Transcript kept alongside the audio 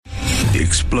The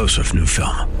explosive new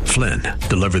film, Flynn,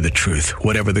 deliver the truth,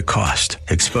 whatever the cost.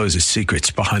 Exposes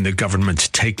secrets behind the government's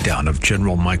takedown of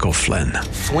General Michael Flynn.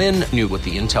 Flynn knew what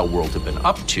the intel world had been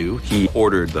up to. He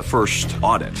ordered the first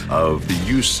audit of the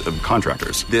use of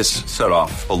contractors. This set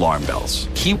off alarm bells.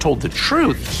 He told the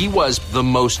truth. He was the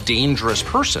most dangerous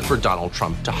person for Donald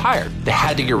Trump to hire. They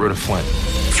had to get rid of Flynn.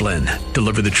 Flynn,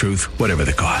 deliver the truth, whatever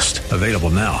the cost. Available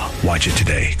now. Watch it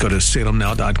today. Go to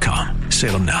salemnow.com.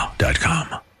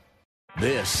 salemnow.com.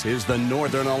 This is the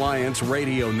Northern Alliance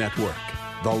Radio Network,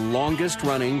 the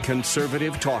longest-running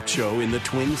conservative talk show in the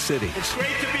Twin Cities. It's great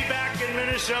to be back in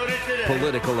Minnesota today.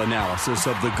 Political analysis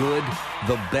of the good,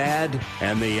 the bad,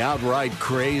 and the outright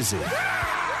crazy.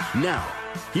 Now,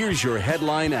 here's your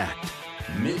headline act,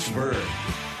 Mitch Berg.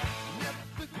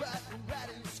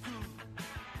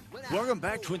 Welcome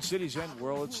back, Twin Cities and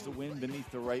world. It's the wind beneath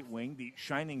the right wing, the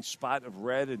shining spot of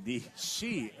red and the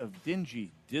sea of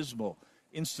dingy, dismal,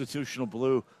 institutional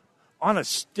blue on a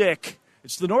stick.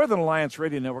 It's the Northern Alliance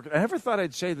Radio Network. I never thought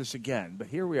I'd say this again, but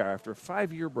here we are after a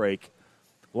 5-year break,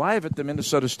 live at the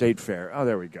Minnesota State Fair. Oh,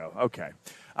 there we go. Okay.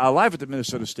 Live at the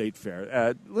Minnesota State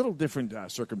Fair. Little different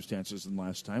circumstances than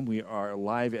last time. We are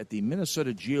live at the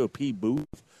Minnesota GOP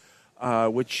booth,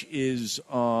 which is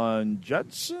on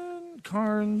Judson,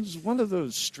 Carnes, one of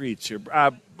those streets here.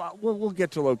 We'll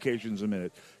get to locations in a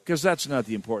minute because that's not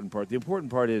the important part. The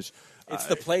important part is it's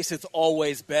the place it's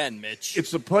always been, Mitch.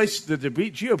 It's the place that the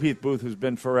GOP booth has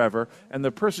been forever, and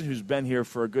the person who's been here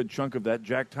for a good chunk of that,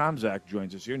 Jack Tomczak,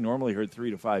 joins us here. Normally heard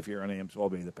 3 to 5 here on AM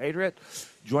 1280 The Patriot.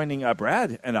 Joining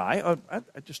Brad and I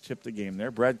just tipped the game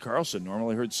there. Brad Carlson,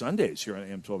 normally heard Sundays here on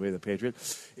AM 1280 The Patriot.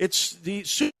 It's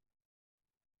the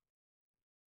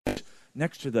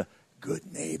next to the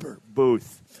Good Neighbor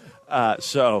booth.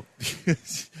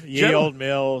 Ye Old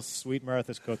Mill, Sweet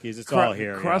Martha's Cookies, it's all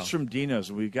here. Across from Dino's,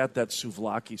 we've got that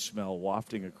souvlaki smell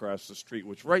wafting across the street,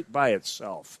 which right by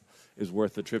itself is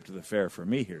worth the trip to the fair for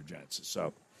me here, gents.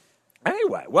 So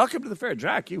anyway, welcome to the fair.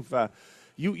 Jack, you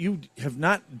have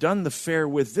not done the fair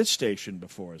with this station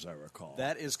before, as I recall.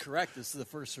 That is correct. This is the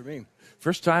first for me.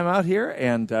 First time out here,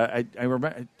 and I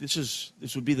remember this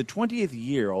would be the 20th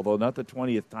year, although not the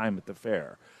 20th time at the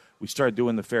fair. We started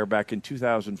doing the fair back in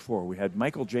 2004. We had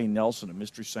Michael J. Nelson of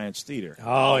Mystery Science Theater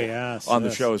on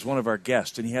the show as one of our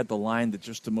guests, and he had the line that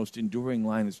just the most enduring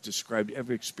line that's described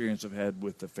every experience I've had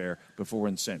with the fair before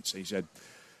and since. He said,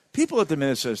 people at the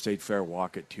Minnesota State Fair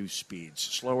walk at 2 speeds,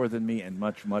 slower than me and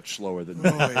much, much slower than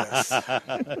me. Oh, yes.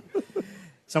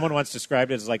 Someone once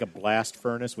described it as like a blast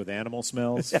furnace with animal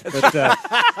smells.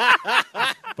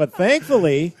 But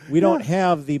thankfully, we don't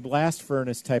have the blast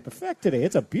furnace type effect today.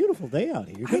 It's a beautiful day out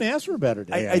here. You couldn't ask for a better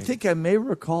day. I think I may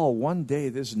recall one day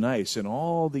this nice in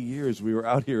all the years we were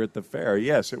out here at the fair.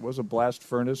 Yes, it was a blast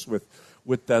furnace with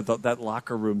that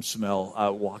locker room smell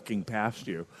walking past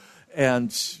you.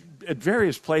 And at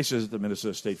various places at the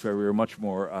Minnesota State Fair, we were much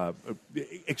more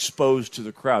exposed to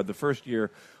the crowd. The first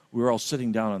year, we were all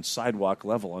sitting down on sidewalk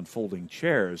level on folding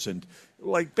chairs and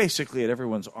like basically at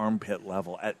everyone's armpit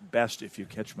level at best, if you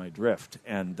catch my drift.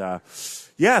 And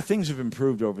things have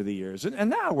improved over the years. And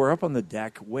now we're up on the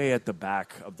deck way at the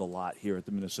back of the lot here at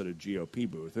the Minnesota GOP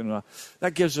booth. And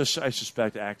that gives us, I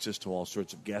suspect, access to all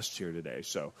sorts of guests here today.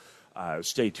 So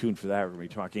stay tuned for that. We're going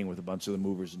to be talking with a bunch of the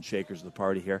movers and shakers of the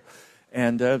party here.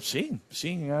 And seeing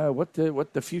what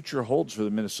the future holds for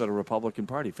the Minnesota Republican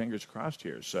Party. Fingers crossed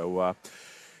here. So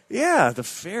the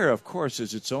fair, of course,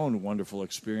 is its own wonderful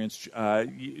experience.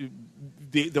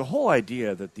 The whole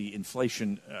idea that the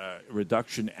Inflation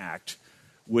Reduction Act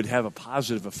would have a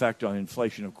positive effect on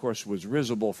inflation, of course, was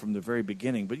risible from the very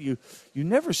beginning. But you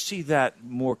never see that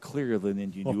more clearly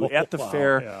than you do at the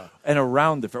fair and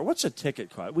around the fair. What's a ticket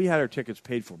cost? We had our tickets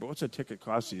paid for, but what's a ticket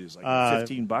cost? Is like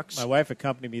 $15? My wife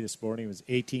accompanied me this morning. It was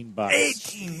 $18.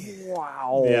 18!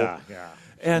 Wow. Yeah.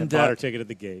 And bought her ticket at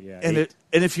the gate. Yeah.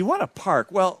 And if you want to park,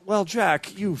 well,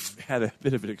 Jack, you've had a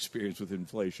bit of an experience with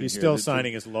inflation. He's still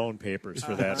signing his loan papers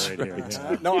for that right here.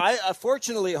 Yeah. No, I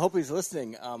fortunately hope he's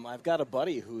listening. I've got a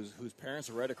buddy whose parents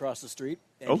are right across the street,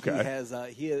 and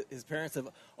his parents have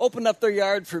opened up their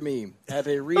yard for me at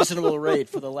a reasonable rate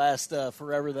for the last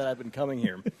forever that I've been coming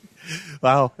here.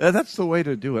 Wow, that's the way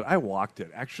to do it. I walked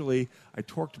it. Actually, I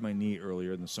torqued my knee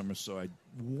earlier in the summer, so I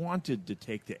wanted to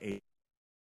take the 8.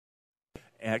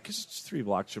 Because it's 3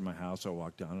 blocks from my house, I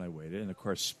walked down and I waited. And, of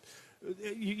course,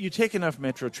 you take enough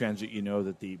Metro Transit, you know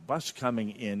that the bus coming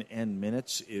in N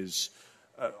minutes is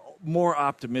more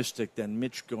optimistic than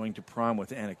Mitch going to prom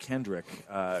with Anna Kendrick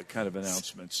kind of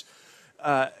announcements.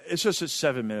 It's just at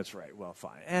 7 minutes, right? Well,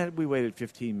 fine. And we waited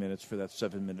 15 minutes for that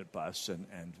 7-minute bus,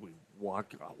 and we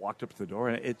walked up to the door,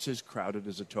 and it's as crowded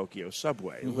as a Tokyo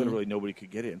subway. Literally nobody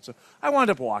could get in. So I wound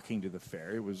up walking to the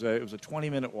fair. It was a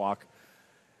 20-minute walk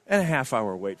and a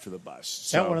half-hour wait for the bus.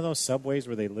 Is that one of those subways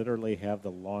where they literally have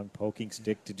the long poking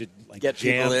stick to just get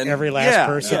jam people in? every last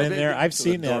person Yeah, in there? I've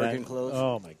seen that.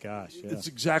 Oh my gosh! Yeah. It's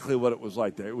exactly what it was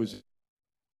like there. It was.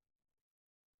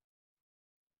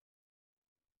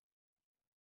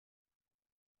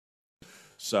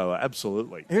 So,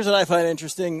 absolutely. Here's what I find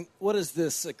interesting. What is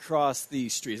this across the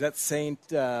street? Is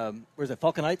that where's that,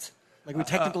 Falcon Heights? Like, are we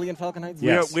technically in Falcon Heights?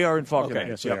 Yes. We are in Falcon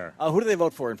Heights. Yes, we are. Who do they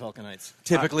vote for in Falcon Heights,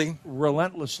 typically?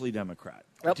 Relentlessly Democrat.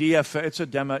 Yep. It's a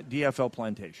DFL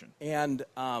plantation. And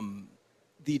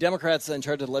the Democrats in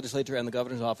charge of the legislature and the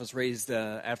governor's office raised,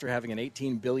 after having an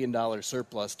 $18 billion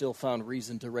surplus, still found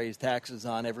reason to raise taxes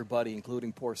on everybody,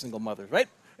 including poor single mothers, right?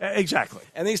 Exactly.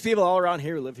 And these people all around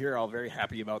here who live here are all very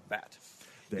happy about that.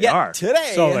 They are.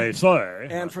 Today, So they say.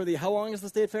 and for how long is the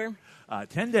state fair?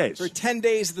 10 days. For 10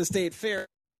 days of the state fair,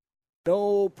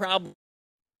 no problem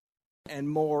and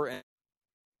more.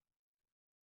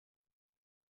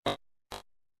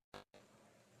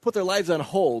 Put their lives on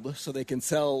hold so they can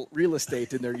sell real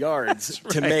estate in their yards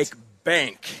to make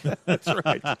bank. That's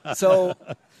right. So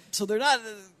they're not.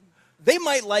 They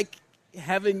might like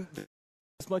having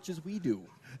as much as we do.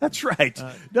 That's right.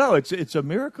 No, it's a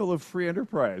miracle of free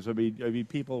enterprise. I mean,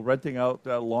 people renting out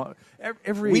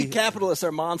every. We capitalists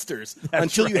are monsters.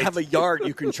 Until you have a yard,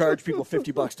 you can charge people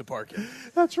 $50 to park in.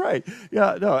 That's right.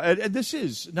 Yeah, no, and this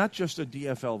is not just a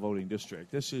DFL voting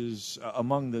district. This is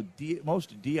among the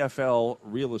most DFL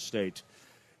real estate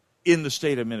in the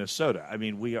state of Minnesota. I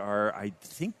mean, we are. I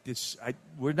think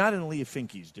we're not in Leah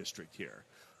Finke's district here,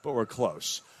 but we're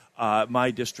close. My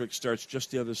district starts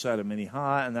just the other side of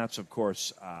Minnehaha, and that's, of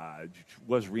course,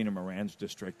 was Rena Moran's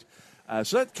district.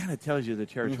 So that kind of tells you the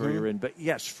territory you're in. But,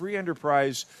 yes, free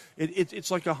enterprise, it's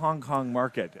like a Hong Kong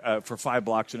market for 5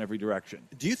 blocks in every direction.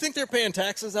 Do you think they're paying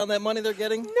taxes on that money they're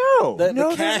getting? No.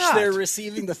 The cash they're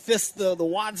receiving, the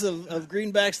wads of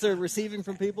greenbacks they're receiving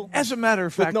from people? As a matter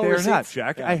of fact, no they're receipts? not,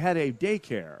 Jack. Yeah. I had a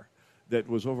daycare that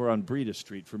was over on Breda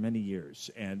Street for many years,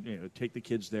 and take the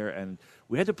kids there, and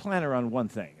we had to plan around one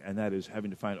thing, and that is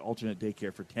having to find alternate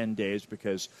daycare for 10 days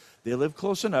because they live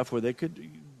close enough where they could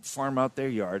farm out their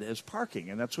yard as parking,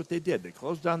 and that's what they did. They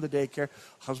closed down the daycare.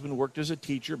 Husband worked as a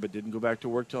teacher but didn't go back to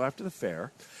work till after the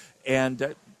fair,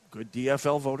 and good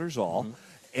DFL voters all.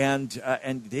 And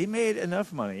they made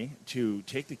enough money to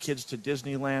take the kids to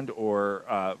Disneyland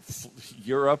or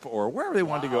Europe or wherever they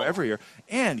wanted to go every year,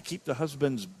 and keep the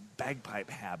husband's bagpipe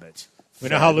habit. We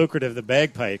know how lucrative the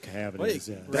bagpipe habit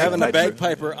is. We're having a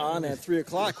bagpiper on at 3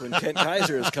 o'clock when Kent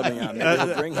Kaiser is coming on. Maybe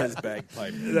he'll bring his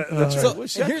bagpipe. That's right.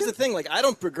 So, and here's the thing: I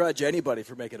don't begrudge anybody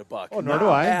for making a buck. Oh, nor do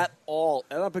I. At all.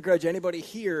 I don't begrudge anybody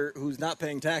here who's not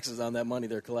paying taxes on that money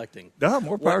they're collecting. No,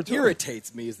 more power What to them.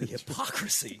 irritates me is the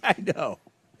hypocrisy. I know.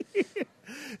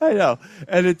 I know.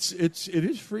 And it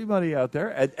is free money out there.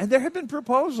 And there have been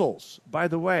proposals, by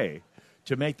the way,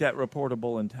 to make that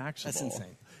reportable and taxable. That's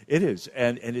insane. It is.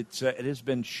 And it has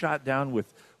been shot down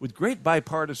with great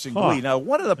bipartisan glee. Now,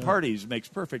 one of the parties makes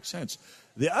perfect sense.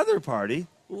 The other party,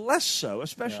 less so,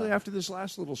 especially after this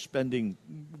last little spending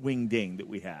wing-ding that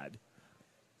we had.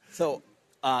 So,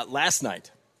 last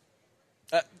night,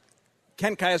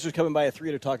 Ken Kaiser's coming by at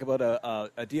 3 to talk about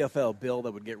a DFL bill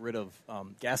that would get rid of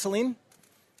gasoline.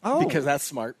 Oh. Because that's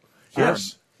smart.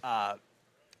 Yes.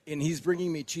 And he's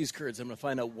bringing me cheese curds. I'm going to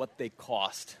find out what they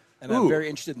cost. And Ooh. I'm very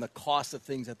interested in the cost of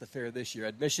things at the fair this year.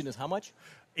 Admission is how much?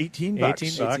 $18.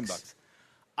 $18.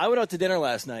 I went out to dinner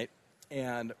last night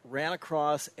and ran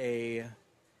across a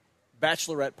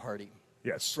bachelorette party.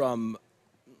 Yes. From,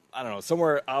 I don't know,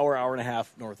 somewhere hour and a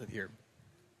half north of here.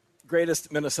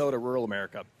 Greatest Minnesota, rural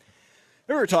America.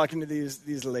 We were talking to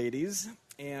these ladies,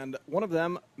 and one of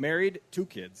them married 2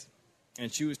 kids.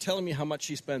 And she was telling me how much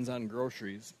she spends on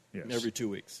groceries every 2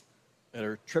 weeks. At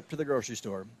her trip to the grocery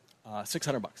store,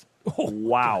 $600. Oh,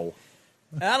 wow.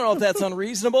 And I don't know if that's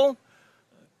unreasonable,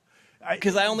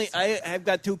 because I've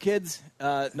got 2 kids,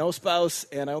 no spouse,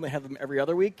 and I only have them every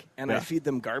other week, and I feed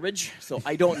them garbage. So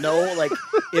I don't know,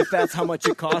 if that's how much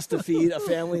it costs to feed a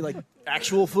family,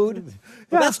 actual food.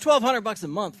 But that's $1,200 a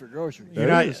month for groceries.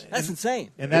 That's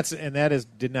insane. And that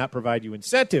did not provide you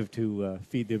incentive to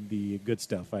feed them the good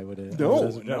stuff. I would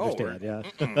understand.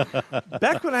 Yeah.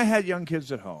 Back when I had young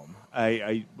kids at home,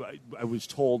 I was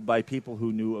told by people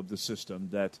who knew of the system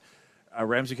that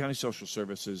Ramsey County Social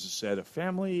Services said a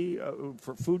family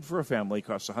for food for a family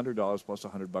costs $100 plus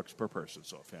 $100 per person.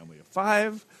 So a family of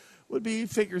 5 would be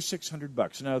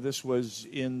 $600. Now this was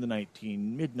in the mid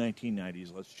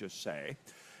 1990s, let's just say,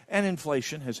 And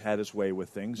inflation has had its way with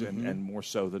things, and more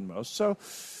so than most. So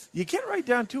you get right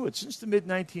down to it. Since the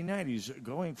mid-1990s,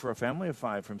 going for a family of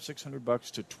 5 from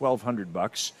 $600 to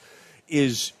 $1,200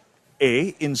 is,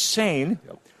 A, insane,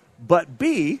 but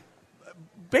B,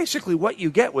 basically what you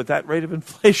get with that rate of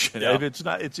inflation. Yeah.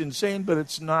 It's insane, but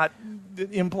it's not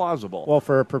implausible. Well,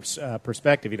 for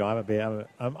perspective,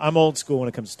 I'm old school when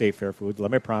it comes to state fair food.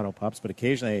 Love my Prano Pups, but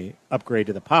occasionally I upgrade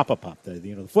to the Papa Pup,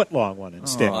 the foot-long one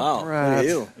instead. Wow, look at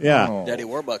you. Yeah. Daddy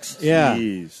Warbucks. Yeah.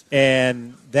 Jeez.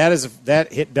 And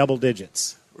that hit double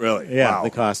digits. Really? Yeah, Wow. the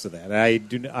cost of that.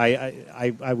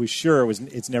 I was sure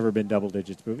it's never been double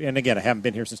digits. And again, I haven't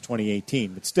been here since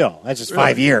 2018, but still, that's just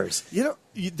 5 years.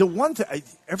 The one thing,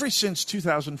 ever since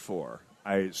 2004,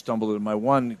 I stumbled into my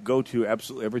one go-to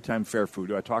absolutely every time fair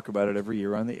food. I talk about it every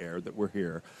year on the air that we're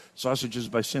here. Sausages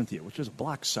by Cynthia, which is a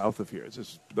block south of here. It's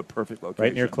just the perfect location.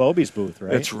 Right near Cloby's booth,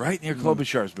 right? It's right near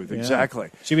Klobuchar's booth, exactly.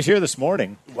 She was here this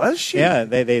morning. Was she? Yeah,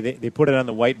 they put it on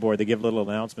the whiteboard. They give little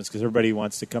announcements because everybody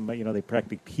wants to come. They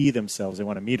practically pee themselves. They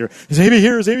want to meet her. Is Amy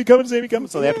here? Is Amy coming? Is Amy coming?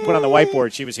 So they have to put on the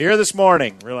whiteboard. She was here this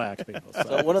morning. Relax, people.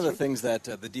 So one of the things that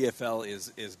the DFL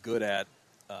is good at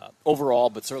overall,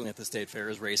 but certainly at the state fair,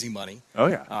 is raising money. Oh,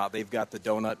 yeah. They've got the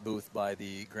donut booth by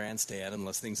the grandstand.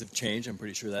 Unless things have changed, I'm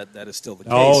pretty sure that is still the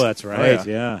case. Oh, that's right.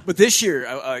 Yeah. But this year,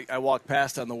 I walked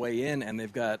past on the way in, and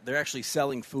they're actually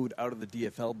selling food out of the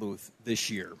DFL booth this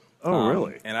year. Oh,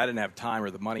 really? And I didn't have time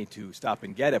or the money to stop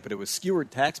and get it, but it was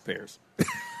skewered taxpayers.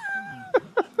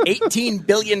 $18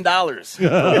 billion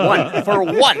for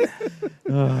one.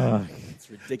 It's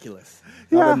ridiculous.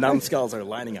 All the numbskulls are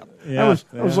lining up. Yeah,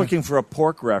 I was looking for a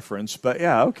pork reference, but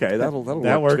yeah, okay, that'll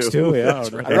that work works too. Yeah,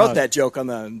 Right. I wrote that joke on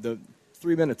the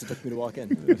 3 minutes it took me to walk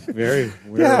in. Very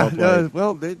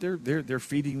well played. They're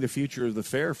feeding the future of the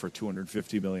fair for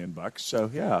 $250 million. So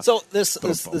yeah. So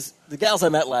the gals I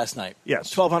met last night.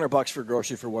 Yes. $1,200 for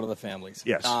grocery for one of the families.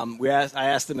 Yes. I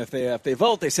asked them if they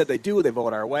vote. They said they do. They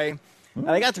vote our way. And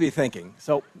I got to be thinking.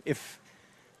 So if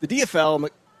the DFL,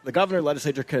 the governor,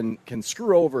 legislature can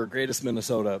screw over greatest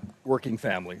Minnesota working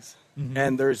families,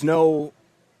 and it's no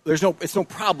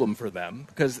problem for them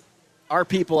because our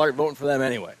people aren't voting for them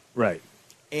anyway. Right.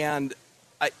 And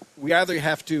we either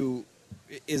have to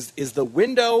is the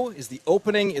window, is the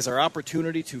opening, is our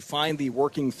opportunity to find the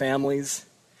working families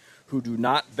who do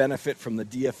not benefit from the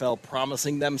DFL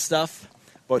promising them stuff,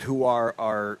 but who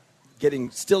are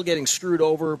still getting screwed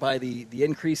over by the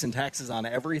increase in taxes on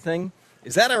everything.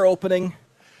 Is that our opening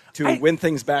to win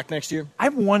things back next year?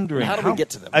 I'm wondering how do we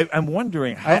get to them. I'm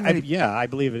wondering how many. I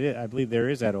believe it is. I believe there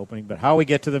is that opening, but how we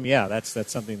get to them, that's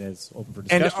something that's open for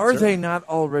discussion. And are they not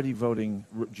already voting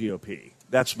GOP?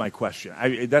 That's my question.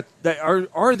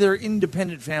 Are there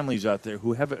independent families out there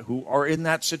who are in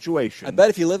that situation? I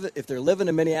bet if they're living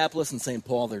in Minneapolis and St.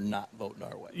 Paul, they're not voting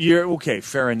our way. You're okay,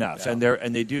 fair enough. Yeah.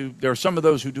 There are some of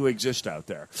those who do exist out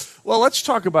there. Well, let's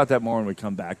talk about that more when we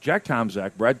come back. Jack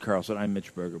Tomczak, Brad Carlson, I'm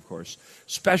Mitch Berg, of course.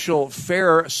 Special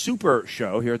fair super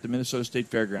show here at the Minnesota State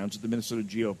Fairgrounds at the Minnesota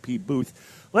GOP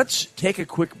booth. Let's take a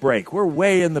quick break. We're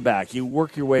way in the back. You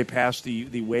work your way past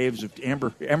the waves of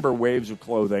amber waves of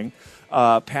clothing,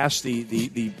 past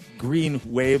the green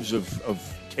waves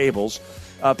of tables,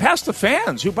 past the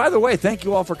fans, who, by the way, thank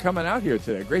you all for coming out here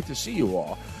today. Great to see you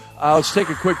all. Let's take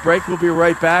a quick break. We'll be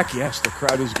right back. Yes, the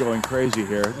crowd is going crazy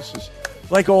here. This is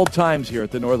like old times here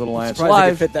at the Northern Alliance Live. Live. I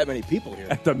could fit that many people here.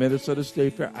 At the Minnesota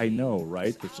State Fair. I know,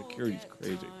 right? The security's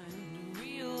crazy.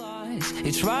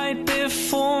 It's right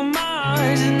before my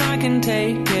eyes, and I can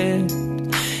take it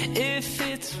if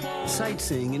it's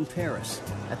sightseeing in Paris,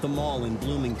 at the mall in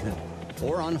Bloomington,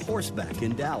 or on horseback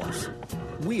in Dallas.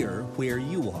 We're where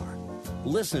you are.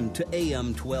 Listen to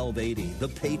AM 1280, The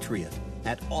Patriot,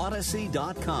 at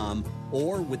Odyssey.com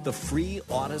or with the free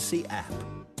Odyssey app.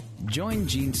 Join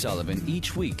Gene Sullivan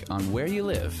each week on Where You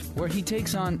Live, where he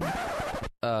takes on...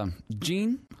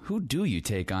 Gene, who do you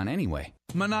take on anyway?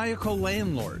 Maniacal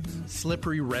landlords,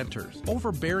 slippery renters,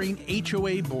 overbearing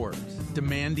HOA boards,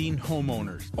 demanding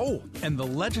homeowners. Oh, and the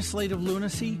legislative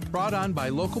lunacy brought on by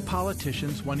local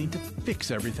politicians wanting to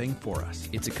fix everything for us.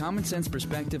 It's a common sense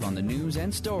perspective on the news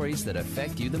and stories that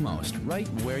affect you the most, right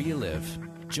where you live.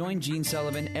 Join Gene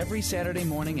Sullivan every Saturday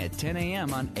morning at 10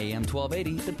 a.m. on AM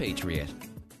 1280, The Patriot.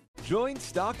 Join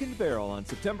Stock and Barrel on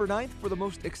September 9th for the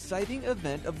most exciting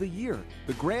event of the year,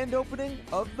 the grand opening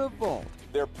of the Vault,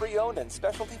 their pre-owned and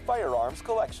specialty firearms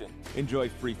collection. Enjoy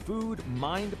free food,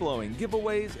 mind-blowing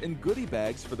giveaways, and goodie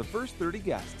bags for the first 30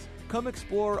 guests. Come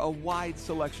explore a wide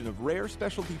selection of rare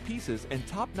specialty pieces and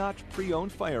top-notch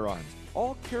pre-owned firearms.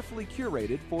 all carefully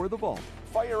curated for the vault.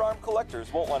 Firearm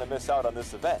collectors won't want to miss out on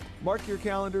this event. Mark your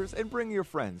calendars and bring your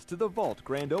friends to the Vault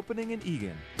grand opening in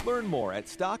Eagan. Learn more at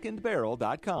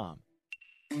stockandbarrel.com.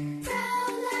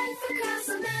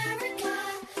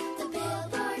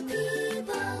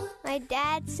 My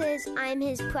dad says I'm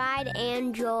his pride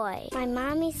and joy. My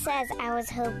mommy says I was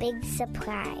her big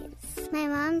surprise. My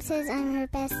mom says I'm her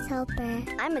best helper.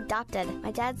 I'm adopted.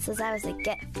 My dad says I was a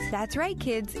gift. That's right,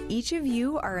 kids. Each of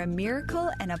you are a miracle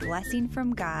and a blessing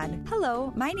from God.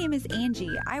 Hello, my name is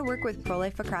Angie. I work with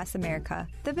Pro-Life Across America,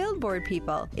 the Billboard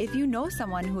people. If you know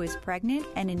someone who is pregnant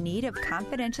and in need of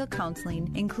confidential counseling,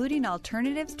 including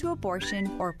alternatives to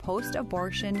abortion or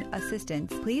post-abortion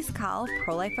assistance, please call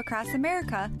Pro-Life Across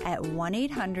America at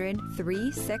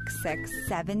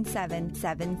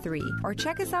 1-800-366-7773 or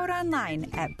check us out online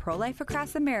at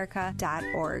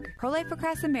prolifeacrossamerica.org. Pro-Life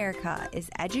Across America is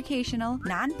educational,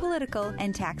 non-political,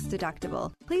 and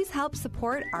tax-deductible. Please help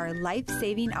support our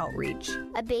life-saving outreach.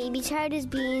 A baby's heart is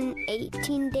being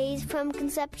 18 days from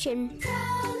conception.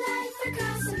 Pro-Life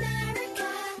Across America,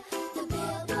 the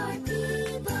Billboard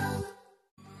people.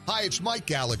 Hi, it's Mike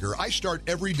Gallagher. I start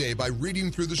every day by reading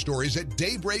through the stories at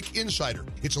Daybreak Insider.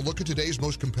 It's a look at today's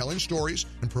most compelling stories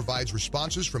and provides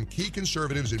responses from key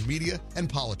conservatives in media and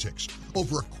politics.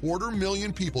 Over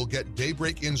 250,000 people get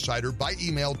Daybreak Insider by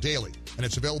email daily, and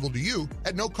it's available to you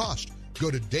at no cost. Go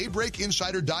to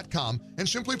daybreakinsider.com and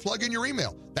simply plug in your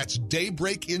email. That's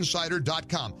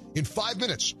daybreakinsider.com. In 5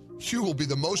 minutes, you will be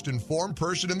the most informed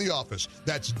person in the office.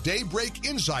 That's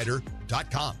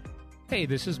daybreakinsider.com. Hey,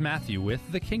 this is Matthew with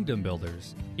The Kingdom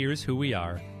Builders. Here's who we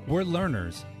are. We're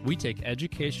learners. We take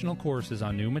educational courses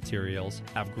on new materials,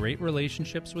 have great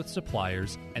relationships with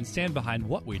suppliers, and stand behind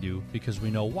what we do because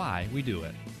we know why we do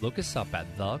it. Look us up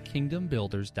at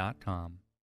thekingdombuilders.com.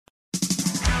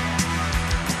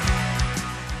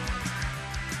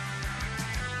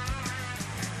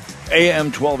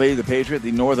 AM 1280, The Patriot,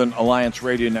 the Northern Alliance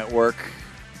Radio Network,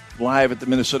 live at the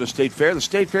Minnesota State Fair. The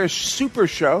State Fair Super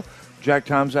Show. Jack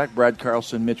Tomczak, Brad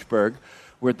Carlson, Mitch Berg.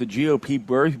 We're at the GOP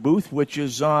booth, which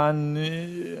is on,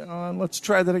 let's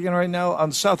try that again right now, on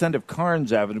the south end of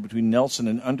Carnes Avenue between Nelson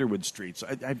and Underwood Streets.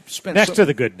 I've spent next to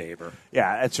the Good Neighbor.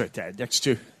 Yeah, that's right, Dad. Next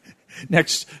to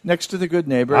the Good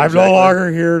Neighbor. I'm no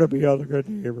longer here to be on the Good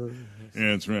Neighbor.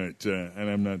 Yeah, that's right. And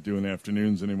I'm not doing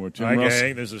afternoons anymore. Tim Hi, Russell.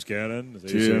 gang. This is Cannon.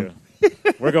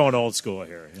 We're going old school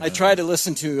here. I tried to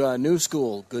listen to New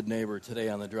School Good Neighbor today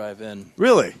on the drive-in.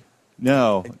 Really?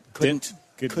 No. Couldn't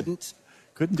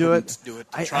do it.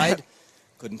 I tried.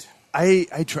 Couldn't.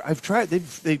 I've tried.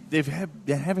 They've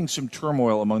been having some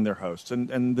turmoil among their hosts, and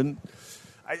then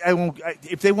I won't.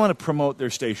 If they want to promote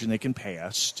their station, they can pay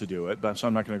us to do it. But so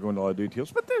I'm not going to go into a lot of details.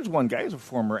 But there's one guy, who's a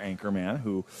former anchorman,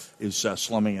 who is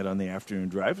slumming it on the afternoon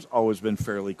drive. Has always been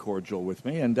fairly cordial with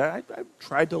me, and I've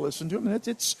tried to listen to him, and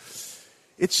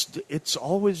it's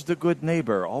always the Good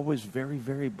Neighbor, always very,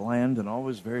 very bland and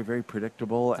always very, very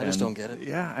predictable. I just don't get it.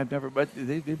 Yeah, I've never, but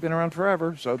they've been around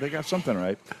forever, so they got something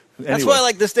right. That's Anyway. why I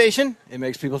like this station. It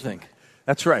makes people think.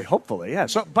 That's right, hopefully, yeah.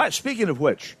 So, but speaking of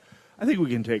which, I think we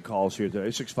can take calls here today,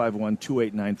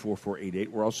 651-289-4488.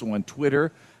 We're also on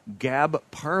Twitter, Gab,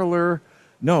 Parler.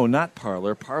 No, not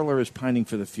Parler. Parler is pining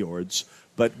for the fjords,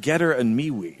 but Getter and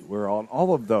MeWe. We're on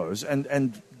all of those. And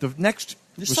the next...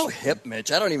 You're so hip, Mitch.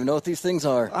 I don't even know what these things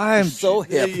are. I'm so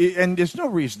hip. And there's no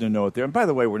reason to know it there. And by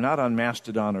the way, we're not on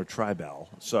Mastodon or Tribel.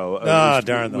 So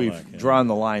we've drawn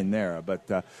the line there.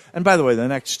 But and by the way, the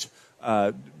next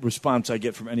response I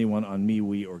get from anyone on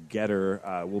MeWe or Getter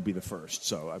will be the first.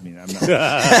 So, I mean, I'm not...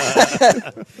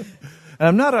 And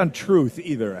I'm not on Truth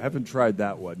either. I haven't tried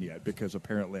that one yet because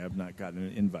apparently I've not gotten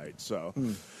an invite. So...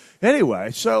 Anyway,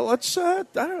 so let's, I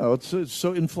don't know,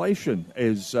 so inflation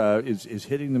is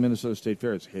hitting the Minnesota State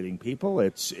Fair. It's hitting people.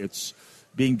 It's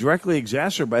being directly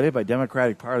exacerbated by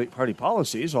Democratic Party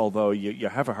policies, although you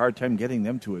have a hard time getting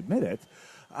them to admit it.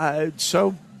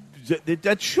 So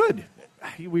that should.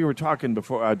 We were talking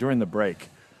before during the break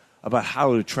about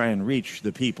how to try and reach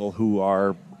the people who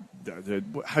are,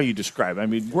 how you describe it. I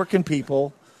mean, working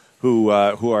people who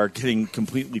are getting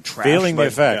completely trashed. Feeling the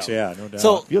effects, no doubt.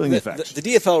 So feeling the effects. The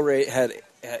DFL rate had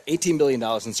 $18 billion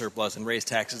in surplus and raised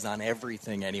taxes on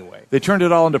everything anyway. They turned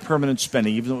it all into permanent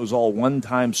spending, even though it was all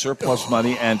one-time surplus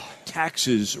money and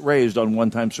taxes raised on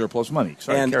one-time surplus money.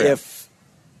 Sorry, and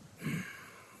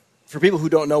for people who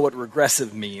don't know what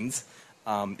regressive means,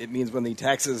 it means when the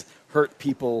taxes hurt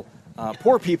people,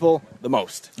 poor people, the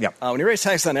most. Yep. When you raise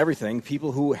taxes on everything,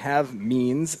 people who have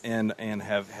means and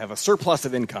have a surplus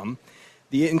of income,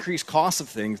 the increased cost of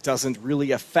things doesn't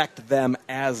really affect them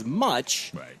as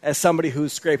much as somebody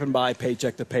who's scraping by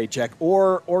paycheck to paycheck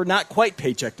or not quite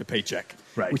paycheck to paycheck,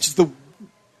 which is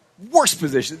worst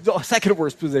position, second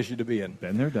worst position to be in.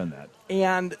 Been there, done that.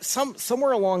 And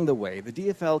somewhere along the way, the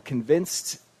DFL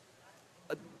convinced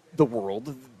the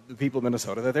world, the people of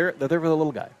Minnesota, that they're for the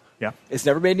little guy. Yeah. It's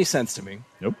never made any sense to me.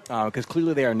 Nope. Because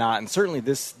clearly they are not. And certainly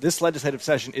this legislative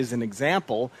session is an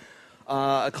example,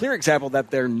 a clear example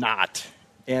that they're not.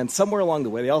 And somewhere along the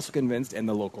way, they also convinced, and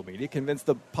the local media convinced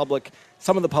the public,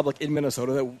 some of the public in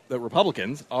Minnesota, that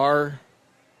Republicans are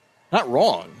not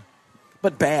wrong,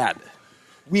 but bad.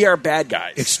 We are bad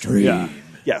guys. Extreme. Yeah.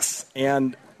 Yes.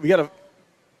 And we got to,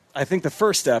 I think the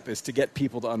first step is to get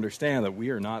people to understand that we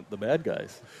are not the bad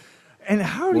guys. And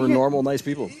how do We're you, normal, nice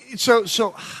people.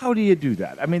 So how do you do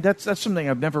that? I mean, that's something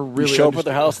I've never really You show up at understood.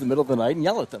 their house in the middle of the night and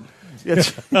yell at them.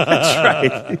 That's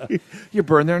right. You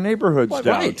burn their neighborhoods Well,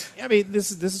 down. right. I mean, this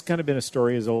has kind of been a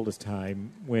story as old as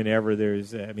time. Whenever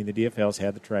there's, I mean, the DFL's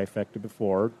had the trifecta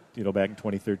before, back in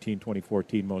 2013,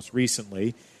 2014, most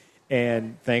recently.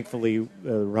 And thankfully,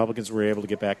 the Republicans were able to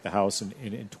get back the House in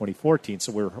 2014.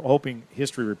 So we're hoping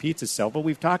history repeats itself. But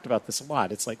we've talked about this a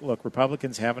lot. It's like, look,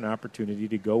 Republicans have an opportunity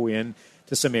to go in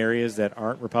to some areas that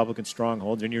aren't Republican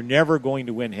strongholds. And you're never going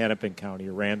to win Hennepin County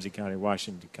or Ramsey County or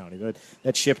Washington County.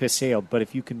 That ship has sailed. But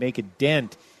if you can make a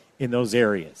dent in those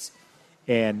areas,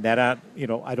 and that,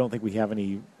 I don't think we have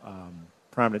any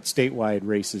prominent statewide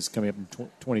races coming up in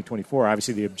 2024.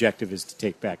 Obviously, the objective is to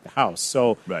take back the House.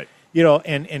 So, right.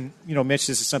 Mitch,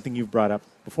 this is something you've brought up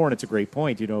before, and it's a great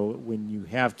point. When you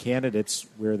have candidates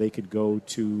where they could go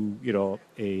to,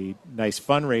 a nice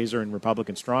fundraiser in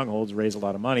Republican strongholds, raise a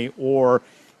lot of money, or,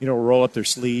 roll up their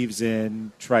sleeves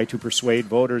and try to persuade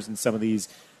voters in some of these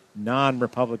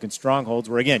non-Republican strongholds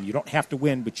where, again, you don't have to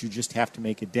win, but you just have to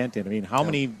make a dent in. I mean, how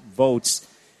many votes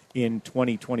in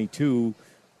 2022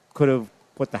 could have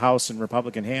put the House in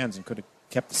Republican hands and could have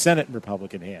kept the Senate in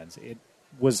Republican hands? It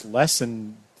was less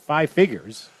than 5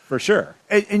 figures, for sure.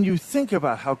 And you think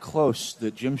about how close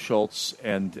that Jim Schultz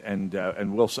and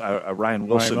Wilson, Ryan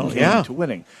Wilson came to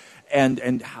winning,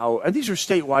 and how and these are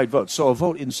statewide votes. So a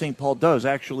vote in St. Paul does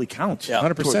actually count.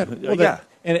 100%. Yeah.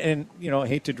 And I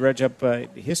hate to dredge up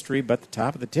history, but the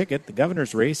top of the ticket, the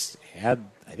governor's race had,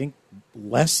 I think,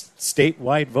 less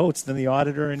statewide votes than the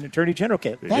auditor and attorney general.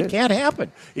 That can't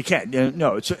happen. It can't.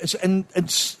 No.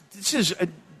 This is.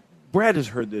 Brad has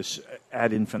heard this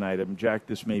ad infinitum. Jack,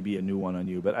 this may be a new one on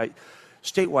you, but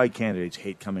statewide candidates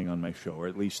hate coming on my show, or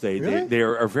at least they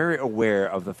are very aware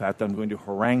of the fact that I'm going to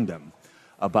harangue them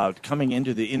about coming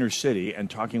into the inner city and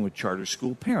talking with charter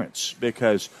school parents,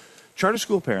 because charter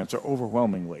school parents are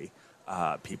overwhelmingly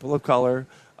people of color,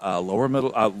 lower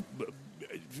middle,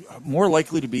 more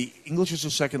likely to be English as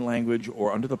a second language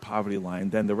or under the poverty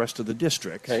line than the rest of the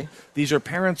district. Okay. These are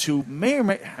parents who may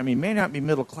not be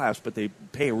middle class, but they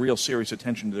pay a real serious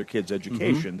attention to their kids'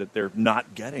 education that they're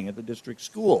not getting at the district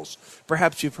schools.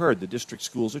 Perhaps you've heard the district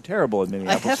schools are terrible in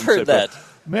Minneapolis. I have heard that.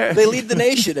 They lead the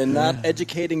nation in not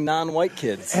educating non-white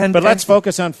kids. But let's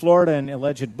focus on Florida and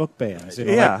alleged book bans,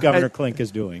 like Governor Klink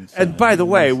is doing. So. And by the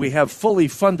way, we have fully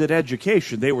funded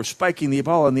education. They were spiking the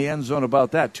ball in the end zone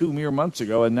about that 2 mere months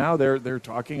ago, and now they're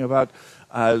talking about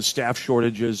staff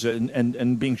shortages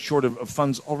and being short of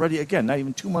funds already. Again, not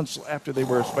even 2 months after they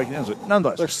were spiking the end zone.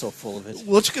 Nonetheless, they're so full of it.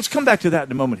 Well, let's come back to that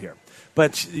in a moment here.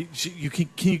 But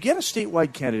can you get a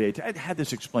statewide candidate? I had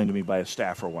this explained to me by a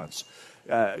staffer once.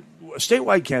 A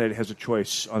statewide candidate has a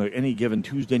choice on any given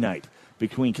Tuesday night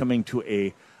between coming to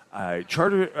a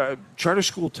charter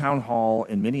school town hall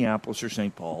in Minneapolis or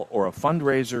St. Paul, or a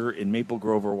fundraiser in Maple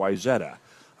Grove or Wayzata.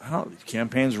 Well,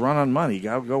 campaigns run on money. You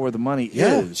got to go where the money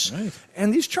is. Right.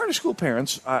 And these charter school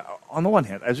parents, on the one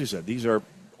hand, as you said, these are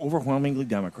overwhelmingly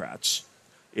Democrats,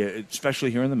 especially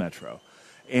here in the metro.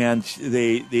 And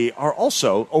they are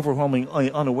also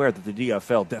overwhelmingly unaware that the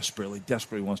DFL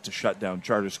desperately wants to shut down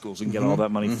charter schools and get all that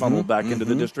money funneled back into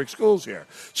the district schools here.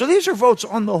 So these are votes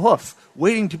on the hoof,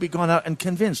 waiting to be gone out and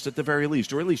convinced at the very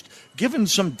least, or at least given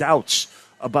some doubts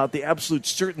about the absolute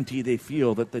certainty they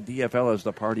feel that the DFL is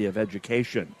the party of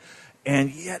education.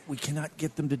 And yet we cannot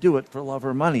get them to do it for love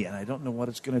or money. And I don't know what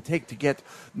it's going to take to get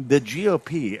the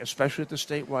GOP, especially at the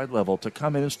statewide level, to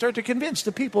come in and start to convince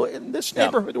the people in this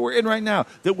neighborhood we're in right now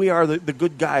that we are the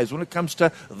good guys when it comes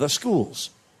to the schools.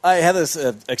 I had this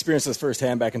experience this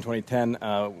firsthand back in 2010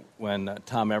 when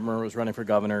Tom Emmer was running for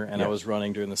governor, and I was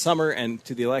running during the summer, and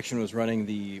to the election was running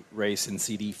the race in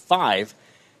CD5.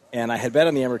 And I had been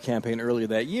on the Emmer campaign earlier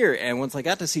that year, and once I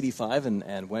got to CD5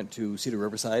 and went to Cedar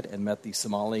Riverside and met the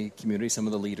Somali community, some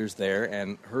of the leaders there,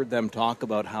 and heard them talk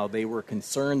about how they were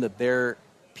concerned that their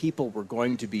people were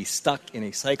going to be stuck in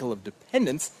a cycle of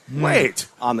dependence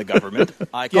on the government.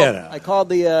 I called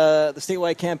the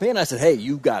statewide campaign. I said, hey,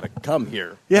 you got to come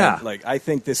here. Yeah. And, I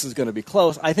think this is going to be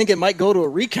close. I think it might go to a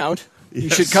recount. You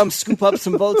should come scoop up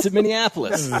some votes in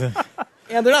Minneapolis.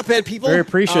 And they're not bad people. Very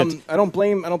appreciative. I don't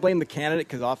blame the candidate,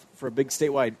 because for a big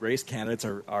statewide race, candidates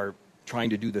are trying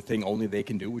to do the thing only they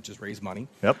can do, which is raise money.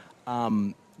 Yep.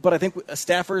 But I think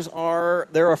staffers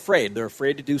they're afraid. They're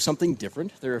afraid to do something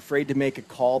different. They're afraid to make a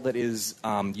call that is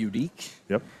unique.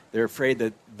 Yep. They're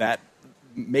afraid that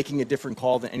making a different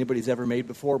call than anybody's ever made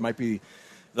before might be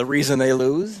the reason they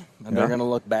lose, and they're going to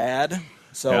look bad.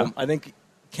 So I think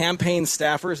campaign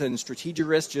staffers and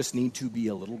strategists just need to be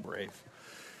a little brave.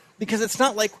 Because it's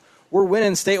not like we're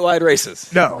winning statewide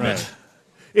races. No. Right.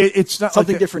 It's not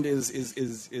something like different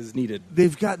is needed.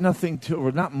 They've got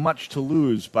not much to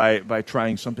lose by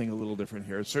trying something a little different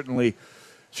here. Certainly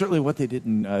what they did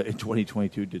in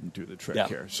 2022 didn't do the trick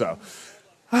here. So,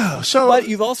 but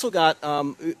you've also got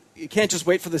you can't just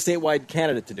wait for the statewide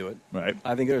candidate to do it. Right.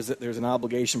 I think there's an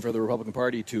obligation for the Republican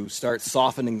Party to start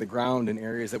softening the ground in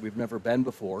areas that we've never been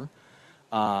before.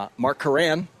 Mark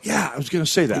Curran. Yeah, I was going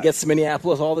to say that. He gets to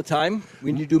Minneapolis all the time.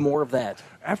 We need to do more of that.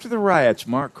 After the riots,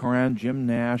 Mark Curran, Jim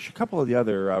Nash, a couple of the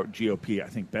other GOP, I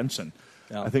think Benson,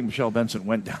 I think Michelle Benson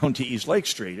went down to East Lake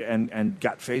Street and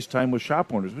got FaceTime with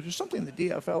shop owners, which is something the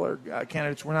DFL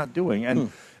candidates were not doing.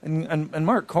 And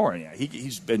Mark Curran,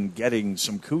 he's been getting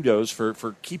some kudos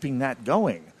for keeping that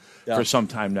going. For some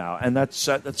time now, and that's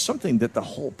something that the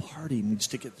whole party needs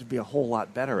to get to be a whole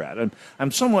lot better at. And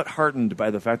I'm somewhat heartened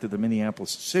by the fact that the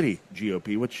Minneapolis City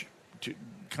GOP, which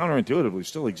counterintuitively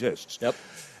still exists,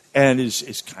 and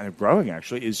is kind of growing,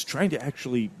 actually, is trying to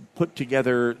actually put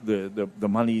together the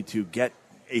money to get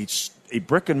a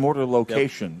brick and mortar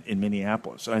location in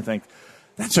Minneapolis. And I think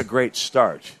that's a great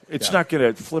start. It's not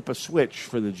going to flip a switch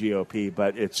for the GOP,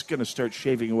 but it's going to start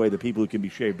shaving away the people who can be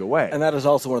shaved away. And that is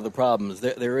also one of the problems.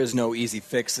 There is no easy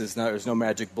fixes. There's no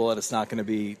magic bullet. It's not going to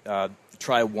be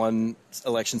try one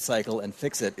election cycle and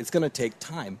fix it. It's going to take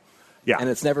time. Yeah. And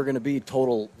it's never going to be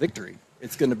total victory.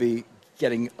 It's going to be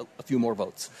getting a few more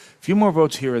votes. A few more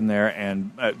votes here and there,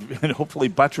 and hopefully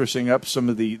buttressing up some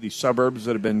of the suburbs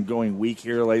that have been going weak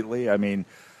here lately. I mean,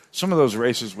 some of those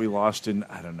races we lost in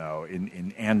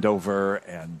Andover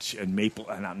and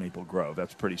not Maple Grove.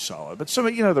 That's pretty solid. But some,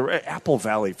 the Apple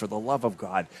Valley, for the love of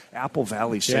God, Apple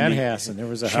Valley. Chanhassen. There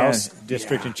was a House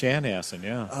district in Chanhassen,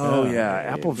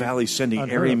 Apple Valley sending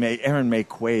Erin May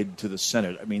Quaid to the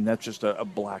Senate. I mean, that's just a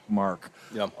black mark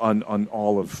on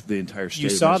all of the entire state. You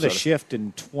saw the shift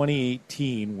in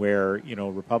 2018 where,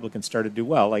 Republicans started to do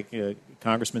well, like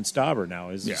Congressman Stauber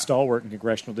now is a stalwart in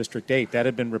Congressional District 8. That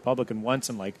had been Republican once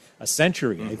in like a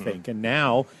century, I think. And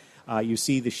now you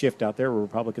see the shift out there where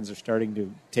Republicans are starting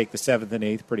to take the 7th and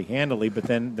 8th pretty handily, but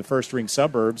then the first-ring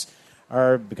suburbs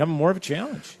are becoming more of a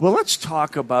challenge. Well, let's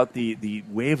talk about the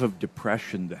wave of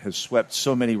depression that has swept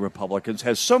so many Republicans,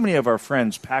 has so many of our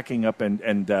friends packing up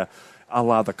and a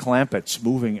la the Clampetts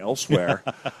moving elsewhere,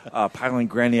 piling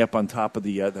Granny up on top of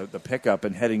the pickup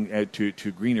and heading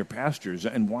to greener pastures.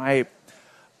 And why?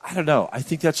 I don't know. I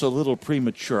think that's a little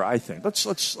premature. I think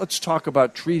let's talk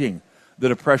about treating the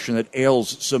depression that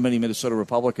ails so many Minnesota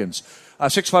Republicans.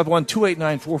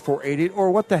 651-289-4488 or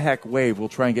what the heck wave. We'll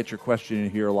try and get your question in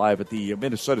here live at the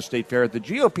Minnesota State Fair at the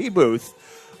GOP booth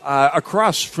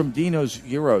across from Dino's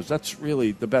Euros. That's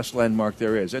really the best landmark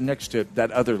there is, and next to that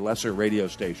other lesser radio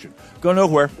station. Go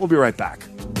nowhere. We'll be right back.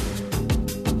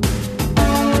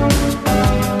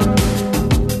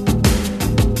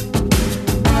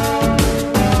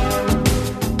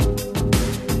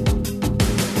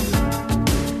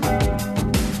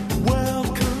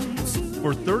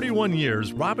 For 31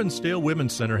 years, Robbinsdale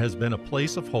Women's Center has been a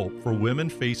place of hope for women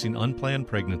facing unplanned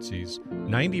pregnancies.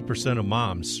 90% of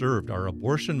moms served are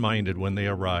abortion-minded when they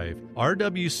arrive.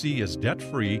 RWC is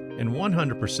debt-free and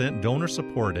 100%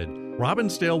 donor-supported.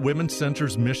 Robbinsdale Women's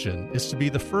Center's mission is to be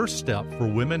the first step for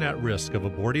women at risk of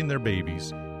aborting their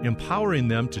babies, empowering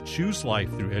them to choose life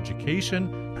through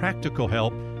education, practical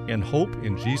help, and hope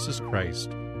in Jesus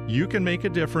Christ. You can make a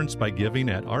difference by giving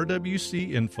at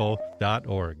rwcinfo.org.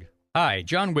 Hi,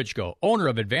 John Wichko, owner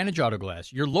of Advantage Auto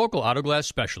Glass, your local auto glass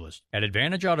specialist. At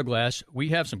Advantage Auto Glass, we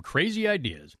have some crazy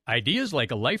ideas. Ideas like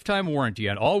a lifetime warranty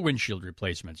on all windshield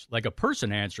replacements, like a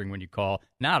person answering when you call,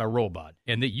 not a robot,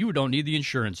 and that you don't need the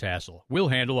insurance hassle. We'll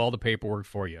handle all the paperwork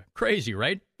for you. Crazy,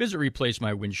 right? Visit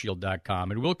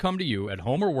ReplaceMyWindshield.com and we'll come to you at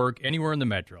home or work anywhere in the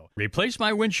metro.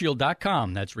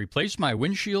 ReplaceMyWindshield.com. That's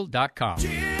ReplaceMyWindshield.com.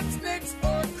 Chips, nicks,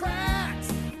 or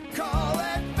cracks, call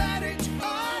Advantage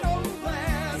Auto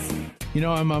Glass.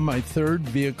 I'm on my third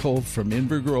vehicle from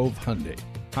Inver Grove Hyundai.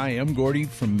 Hi, I'm Gordy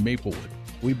from Maplewood.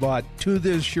 We bought 2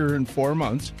 this year in 4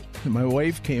 months, and my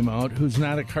wife came out, who's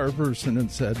not a car person,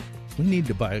 and said, we need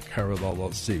to buy a car with all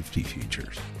those safety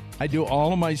features. I do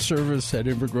all of my service at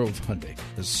Invergrove Hyundai.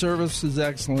 The service is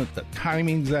excellent, the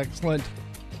timing's excellent,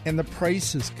 and the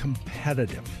price is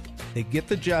competitive. They get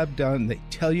the job done. They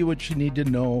tell you what you need to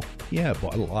know. Yeah, I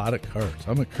bought a lot of cars.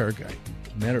 I'm a car guy.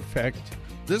 Matter of fact,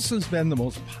 this has been the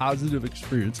most positive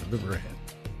experience I've ever had.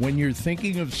 When you're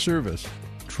thinking of service,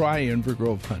 try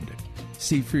Invergrove Hyundai.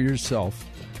 See for yourself,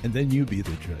 and then you be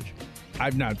the judge.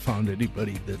 I've not found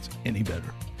anybody that's any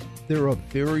better. They're a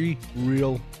very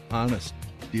real, honest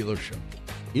dealership.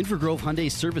 Invergrove Hyundai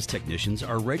service technicians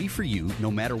are ready for you no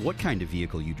matter what kind of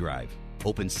vehicle you drive.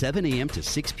 Open 7 a.m. to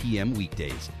 6 p.m.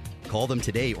 weekdays. Call them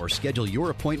today or schedule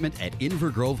your appointment at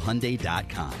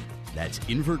InvergroveHyundai.com. That's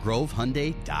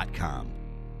InvergroveHyundai.com.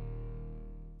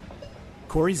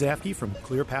 Corey Zafke from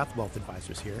ClearPath Wealth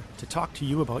Advisors here to talk to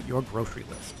you about your grocery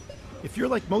list. If you're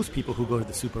like most people who go to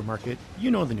the supermarket,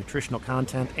 you know the nutritional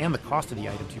content and the cost of the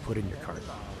items you put in your cart.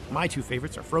 My 2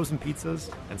 favorites are frozen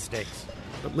pizzas and steaks.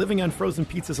 But living on frozen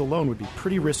pizzas alone would be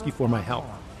pretty risky for my health,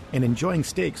 and enjoying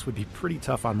steaks would be pretty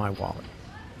tough on my wallet.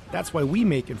 That's why we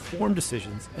make informed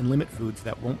decisions and limit foods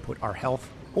that won't put our health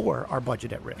or our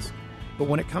budget at risk. But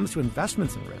when it comes to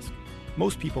investments in risk,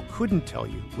 most people couldn't tell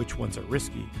you which ones are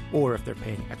risky or if they're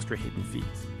paying extra hidden fees.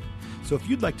 So if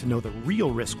you'd like to know the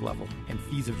real risk level and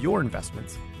fees of your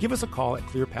investments, give us a call at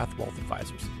ClearPath Wealth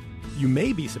Advisors. You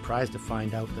may be surprised to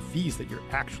find out the fees that you're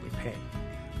actually paying.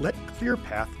 Let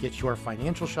ClearPath get your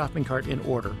financial shopping cart in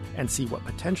order and see what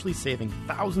potentially saving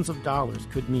thousands of dollars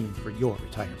could mean for your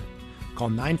retirement.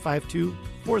 Call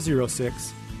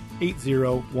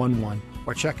 952-406-8011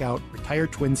 or check out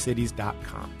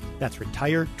retiretwincities.com. That's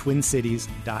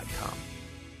retiretwincities.com.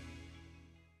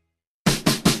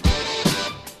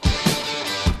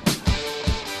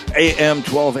 AM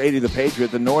 1280, The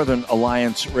Patriot, the Northern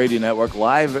Alliance Radio Network,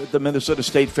 live at the Minnesota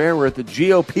State Fair. We're at the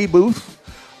GOP booth,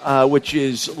 which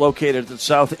is located at the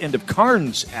south end of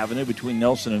Carnes Avenue between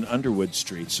Nelson and Underwood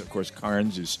Streets. Of course,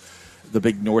 Carnes is the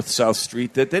big north-south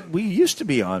street that we used to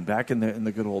be on back in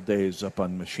the good old days up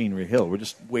on Machinery Hill. We're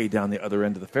just way down the other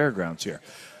end of the fairgrounds here.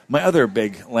 My other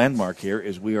big landmark here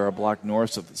is we are a block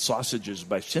north of the Sausages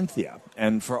by Cynthia.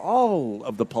 And for all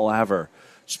of the palaver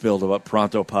spilled about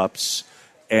Pronto Pups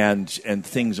and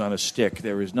things on a stick,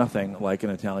 there is nothing like an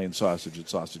Italian sausage at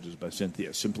Sausages by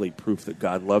Cynthia. Simply proof that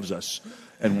God loves us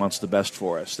and wants the best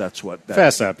for us. That's what.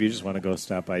 Fess up! You just want to go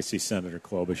stop by see Senator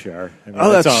Klobuchar. I mean,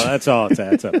 that's all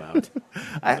it's about.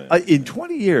 In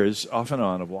 20 years, off and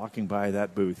on, of walking by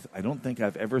that booth, I don't think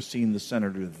I've ever seen the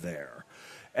senator there.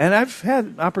 And I've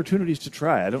had opportunities to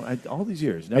try. All these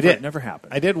years, never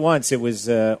happened. I did once. It was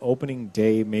opening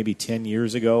day, maybe 10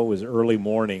 years ago. It was early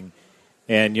morning.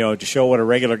 And, to show what a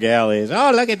regular gal is,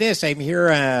 oh, look at this. I'm here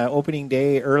opening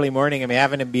day, early morning. I'm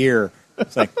having a beer.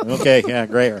 It's like, okay, yeah,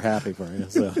 great. We're happy for you.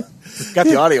 So. Got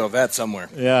the audio of that somewhere.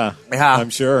 Yeah,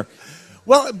 I'm sure.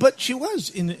 Well, but she was,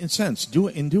 in a sense,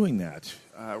 doing that,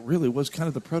 really was kind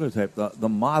of the prototype, the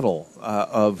model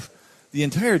of the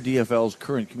entire DFL's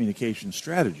current communication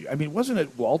strategy. I mean, wasn't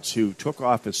it Waltz who took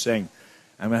off as saying,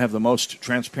 I'm going to have the most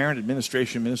transparent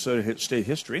administration in Minnesota state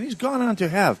history? And he's gone on to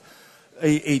have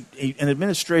an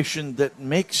administration that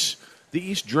makes the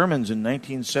East Germans in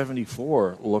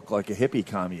 1974 look like a hippie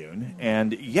commune,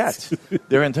 and yet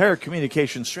their entire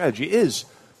communication strategy is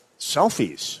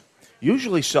selfies.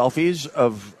 Usually selfies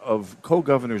of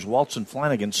co-governors Waltz and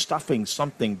Flanagan stuffing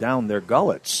something down their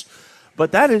gullets.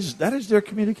 But that is their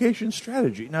communication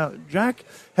strategy. Now, Jack,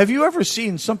 have you ever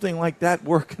seen something like that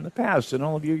work in the past in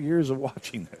all of your years of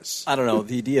watching this? I don't know.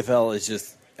 The DFL is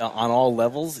just, on all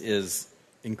levels, is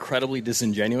incredibly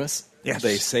disingenuous. Yes.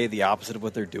 They say the opposite of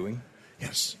what they're doing.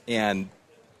 Yes. And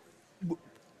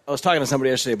I was talking to somebody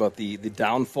yesterday about the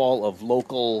downfall of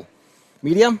local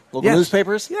media, local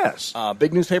newspapers. Yes.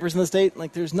 Big newspapers in the state.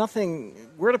 Like, there's nothing.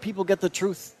 Where do people get the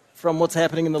truth from what's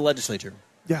happening in the legislature?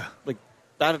 Yeah. Like,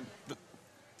 that,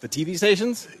 the TV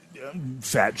stations?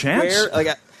 Fat chance.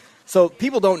 So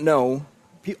people don't know.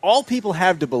 All people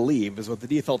have to believe is what the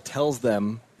DFL tells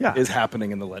them is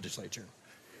happening in the legislature.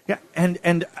 Yeah,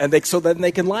 and so then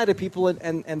they can lie to people,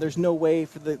 and there's no way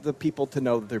for the people to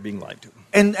know that they're being lied to.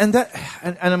 And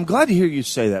I'm glad to hear you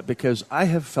say that, because I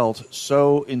have felt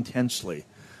so intensely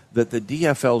that the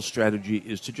DFL's strategy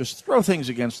is to just throw things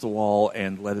against the wall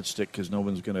and let it stick because no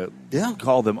one's going to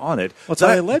call them on it. Well, it's how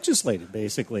they legislated,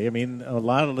 basically. I mean, a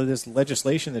lot of this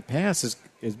legislation that passes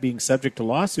is being subject to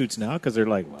lawsuits now because they're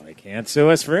like, well, they can't sue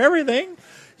us for everything.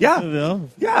 Yeah,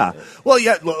 yeah. Well,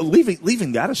 yeah.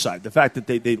 Leaving that aside, the fact that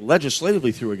they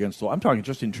legislatively threw against the law. I'm talking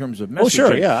just in terms of messaging. Oh,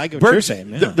 sure. Yeah, I get what you're saying.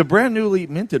 Yeah. The brand newly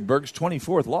minted Berg's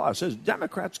 24th law says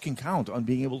Democrats can count on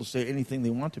being able to say anything they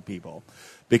want to people,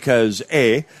 because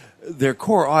their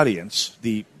core audience,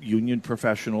 the union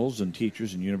professionals and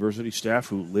teachers and university staff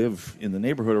who live in the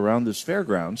neighborhood around this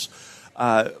fairgrounds,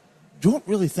 don't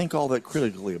really think all that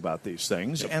critically about these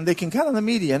things, and they can count on the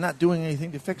media not doing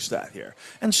anything to fix that here.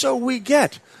 And so we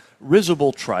get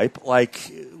risible tripe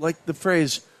like the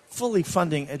phrase fully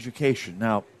funding education.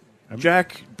 Now,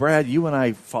 Jack, Brad, you and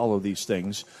I follow these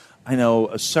things. I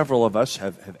know several of us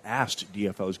have asked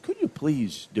DFOs, could you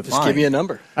please define? Just give me a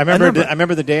number. I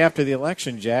remember the day after the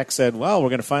election, Jack said, well, we're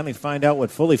going to finally find out what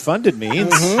fully funded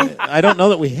means. I don't know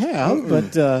that we have,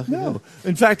 but... no.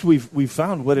 In fact, we've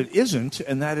found what it isn't,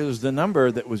 and that is the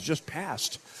number that was just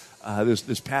passed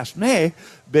this past May,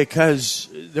 because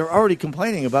they're already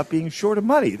complaining about being short of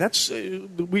money. That's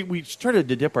we started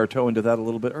to dip our toe into that a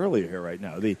little bit earlier here right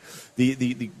now. The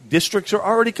districts are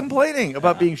already complaining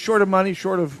about being short of money,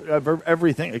 short of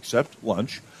everything except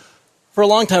lunch. For a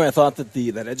long time, I thought that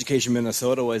that Education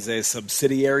Minnesota was a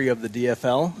subsidiary of the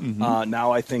DFL. Mm-hmm.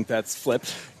 Now I think that's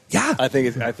flipped. Yeah, I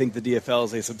think the DFL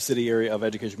is a subsidiary of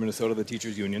Education Minnesota, the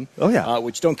teachers union. Oh yeah,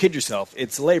 which, don't kid yourself,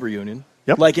 it's a labor union.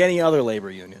 Yep. Like any other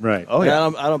labor union. Right. Oh yeah.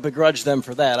 I don't begrudge them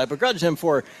for that. I begrudge them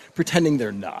for pretending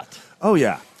they're not. Oh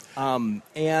yeah.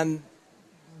 And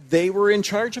they were in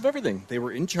charge of everything. They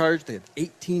were in charge. They had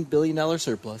 $18 billion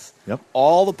surplus. Yep.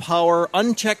 All the power,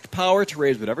 unchecked power to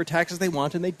raise whatever taxes they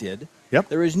want, and they did. Yep.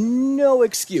 There is no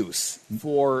excuse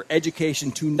for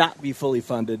education to not be fully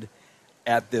funded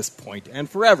at this point and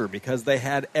forever, because they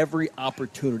had every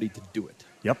opportunity to do it.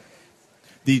 Yep.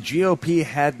 The GOP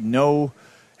had no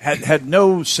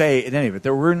say in any of it.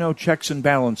 There were no checks and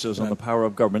balances on the power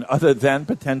of government other than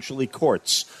potentially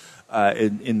courts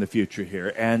in the future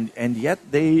here. And yet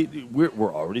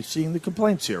we're already seeing the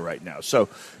complaints here right now. So,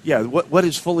 yeah, what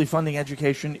is fully funding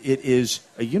education? It is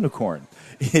a unicorn.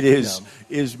 It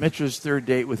is Mitch's third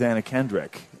date with Anna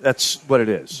Kendrick. That's what it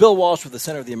is. Bill Walsh with the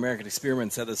Center of the American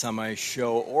Experiment said this on my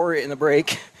show or in the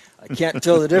break. I can't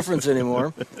tell the difference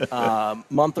anymore.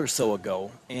 Month or so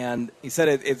ago, and he said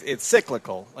it's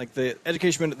cyclical. Like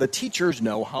the teachers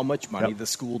know how much money the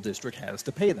school district has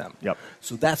to pay them. Yep.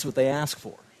 So that's what they ask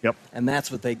for. Yep. And that's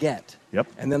what they get. Yep.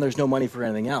 And then there's no money for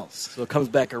anything else. So it comes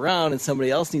back around, and somebody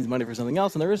else needs money for something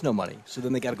else, and there is no money. So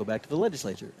then they got to go back to the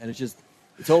legislature, and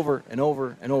it's over and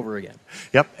over and over again.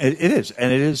 Yep, it is,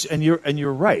 and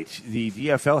you're right. The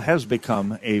DFL has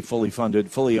become a fully funded,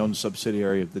 fully owned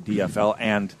subsidiary of the DFL,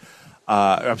 and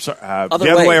I'm sorry, the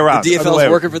other way around. The DFL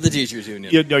is working for the teachers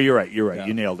union. No, you're right. Yeah.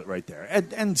 You nailed it right there.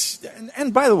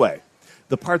 And by the way,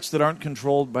 the parts that aren't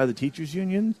controlled by the teachers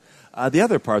union, the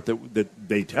other part that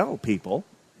they tell people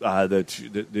that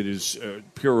is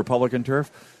pure Republican turf.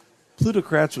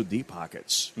 Plutocrats with deep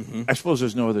pockets. Mm-hmm. I suppose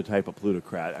there's no other type of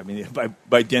plutocrat. I mean,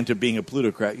 by dint of being a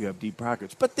plutocrat, you have deep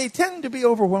pockets. But they tend to be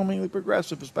overwhelmingly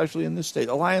progressive, especially in this state.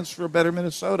 Alliance for a Better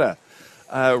Minnesota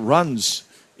runs,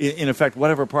 in effect,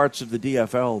 whatever parts of the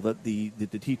DFL that the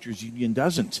teachers union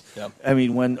doesn't. Yep. I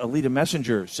mean, when Alita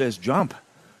Messenger says jump,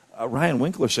 Ryan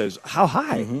Winkler says how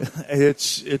high. Mm-hmm.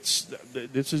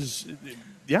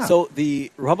 So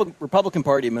the Republican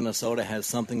Party of Minnesota has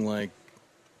something like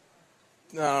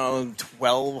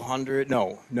 1,200,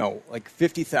 like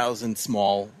 50,000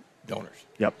 small donors.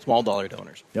 Yep. Small dollar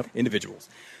donors. Yep. Individuals.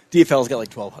 DFL's got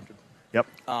like 1,200. Yep.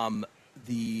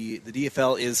 The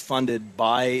DFL is funded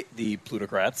by the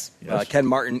plutocrats. Yes. Ken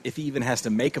Martin, if he even has to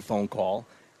make a phone call,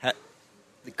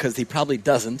 because he probably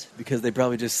doesn't, because they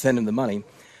probably just send him the money.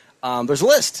 There's a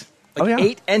list.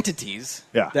 8 entities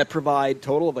that provide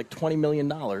total of like $20 million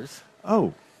for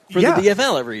the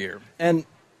DFL every year. And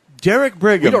Derek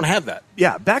Brigham. We don't have that.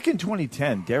 Yeah, back in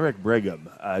 2010, Derek Brigham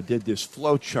did this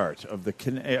flow chart of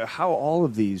how all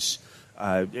of these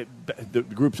the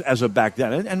groups as of back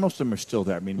then, and most of them are still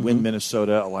there. I mean, Win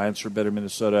Minnesota, Alliance for Better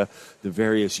Minnesota, the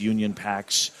various union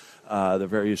PACs, the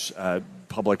various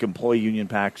public employee union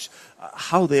PACs,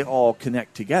 how they all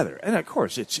connect together. And of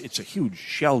course, it's a huge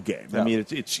shell game. Yeah. I mean,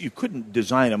 it's you couldn't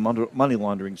design a money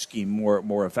laundering scheme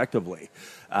more effectively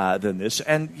than this.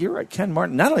 And you're right, Ken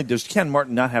Martin. Not only does Ken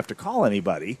Martin not have to call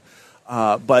anybody,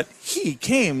 but he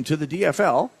came to the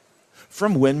DFL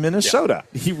from Win, Minnesota.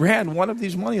 Yeah. He ran one of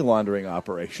these money laundering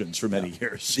operations for many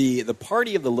years. The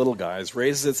party of the little guys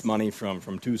raises its money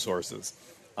from two sources.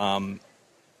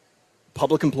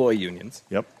 Public employee unions.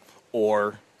 Yep.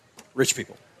 Or rich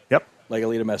people. Yep. Like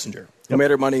Alita Messenger, who made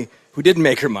her money, who didn't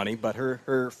make her money, but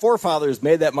her forefathers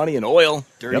made that money in oil,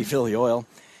 dirty, filthy oil.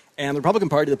 And the Republican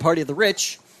Party, the party of the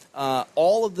rich,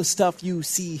 all of the stuff you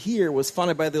see here was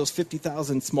funded by those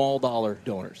 50,000 small dollar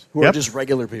donors who are just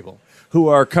regular people. Who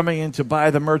are coming in to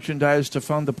buy the merchandise to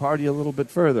fund the party a little bit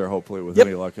further, hopefully, with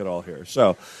any luck at all here.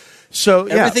 So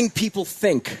everything people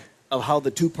think of how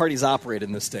the two parties operate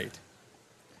in this state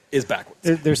is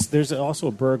backwards. There's also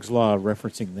a Berg's law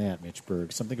referencing that, Mitch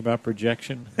Berg. Something about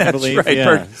projection, I That's believe. right.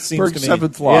 Yeah, Berg's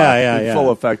seventh law in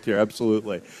full effect here,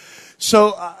 absolutely.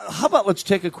 So how about let's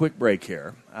take a quick break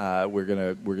here. We're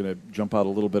gonna jump out a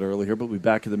little bit early here, but we'll be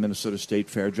back at the Minnesota State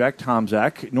Fair. Jack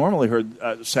Tomczak, normally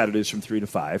heard Saturdays from 3 to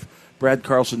 5. Brad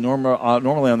Carlson,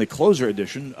 normally on the closer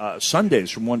edition, Sundays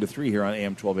from 1 to 3 here on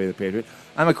AM 1280 The Patriot.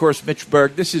 I'm, of course, Mitch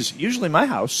Berg. This is usually my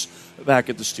house back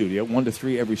at the studio, 1 to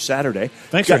 3 every Saturday.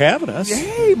 Thanks for having us.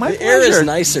 Hey, my the pleasure. air is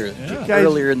nicer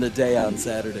earlier in the day on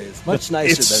Saturdays. Much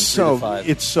nicer than 3 to 5.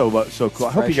 It's so cool.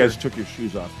 I hope you guys took your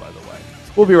shoes off, by the way.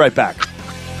 We'll be right back.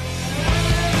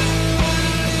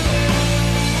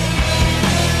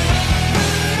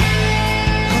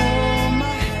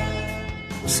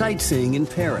 Sightseeing in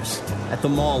Paris, at the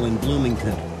mall in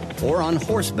Bloomington, or on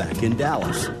horseback in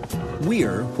Dallas.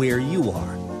 We're where you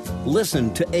are.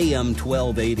 Listen to AM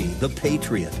 1280, The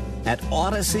Patriot, at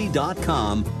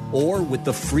Odyssey.com or with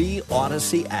the free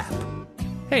Odyssey app.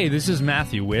 Hey, this is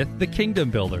Matthew with The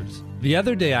Kingdom Builders. The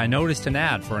other day I noticed an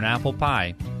ad for an apple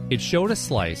pie. It showed a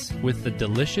slice with the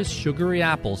delicious sugary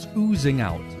apples oozing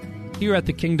out. Here at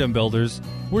The Kingdom Builders,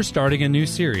 we're starting a new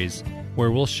series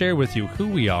where we'll share with you who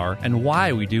we are and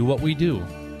why we do what we do.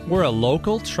 We're a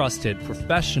local, trusted,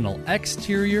 professional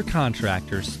exterior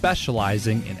contractor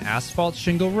specializing in asphalt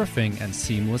shingle roofing and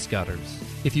seamless gutters.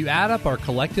 If you add up our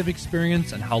collective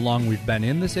experience and how long we've been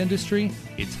in this industry,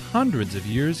 it's hundreds of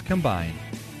years combined.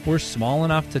 We're small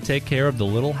enough to take care of the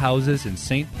little houses in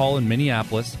St. Paul and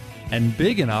Minneapolis, and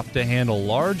big enough to handle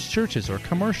large churches or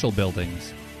commercial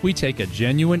buildings. We take a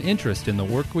genuine interest in the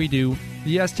work we do,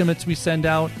 the estimates we send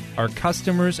out, our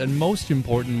customers, and most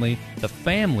importantly, the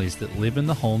families that live in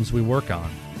the homes we work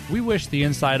on. We wish the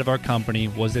inside of our company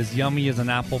was as yummy as an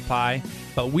apple pie,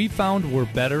 but we found we're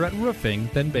better at roofing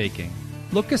than baking.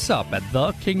 Look us up at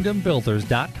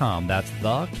thekingdombuilders.com. That's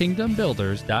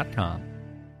thekingdombuilders.com.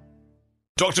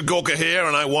 Dr. Gorka here,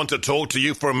 and I want to talk to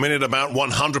you for a minute about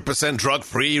 100%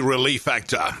 drug-free Relief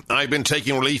Factor. I've been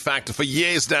taking Relief Factor for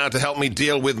years now to help me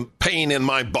deal with pain in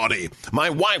my body.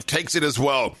 My wife takes it as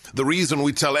well. The reason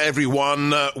we tell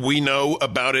everyone we know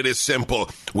about it is simple.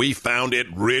 We found it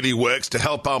really works to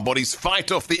help our bodies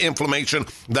fight off the inflammation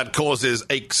that causes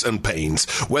aches and pains.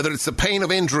 Whether it's the pain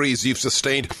of injuries you've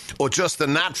sustained or just the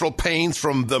natural pains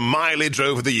from the mileage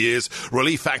over the years,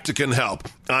 Relief Factor can help.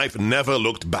 I've never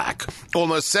looked back.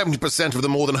 Almost 70% of the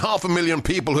more than 500,000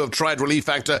 people who have tried Relief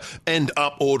Factor end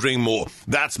up ordering more.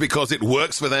 That's because it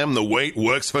works for them the way it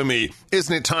works for me.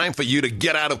 Isn't it time for you to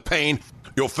get out of pain?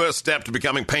 Your first step to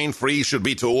becoming pain-free should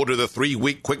be to order the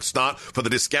 3-week quick start for the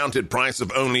discounted price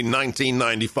of only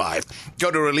 $19.95.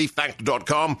 Go to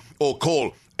ReliefFactor.com or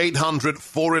call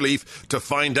 800-4RELIEF to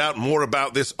find out more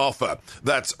about this offer.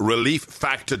 That's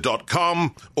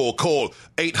ReliefFactor.com or call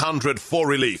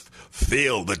 800-4RELIEF.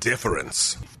 Feel the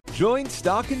difference. Join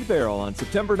Stock and Barrel on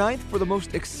September 9th for the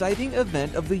most exciting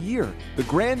event of the year, the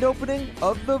grand opening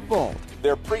of the Vault,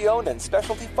 their pre-owned and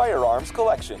specialty firearms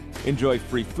collection. Enjoy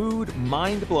free food,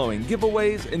 mind-blowing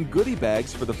giveaways, and goodie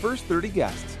bags for the first 30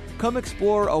 guests. Come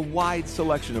explore a wide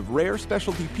selection of rare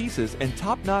specialty pieces and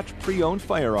top-notch pre-owned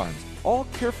firearms, all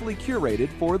carefully curated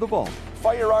for the Vault.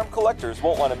 Firearm collectors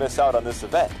won't want to miss out on this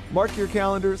event. Mark your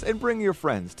calendars and bring your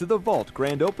friends to the Vault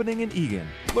grand opening in Eagan.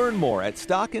 Learn more at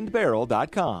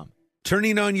stockandbarrel.com.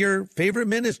 Turning on your favorite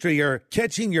ministry or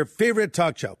catching your favorite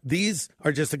talk show. These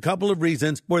are just a couple of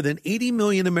reasons more than 80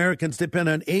 million Americans depend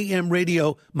on AM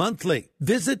radio monthly.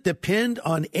 Visit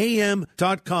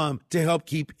dependonam.com to help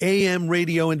keep AM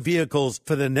radio in vehicles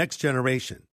for the next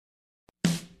generation.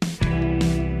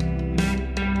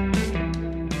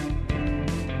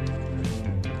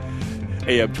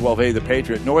 AM 1280, The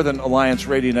Patriot, Northern Alliance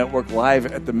Radio Network, live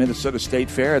at the Minnesota State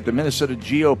Fair at the Minnesota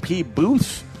GOP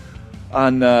booth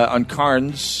on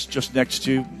Carnes, just next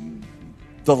to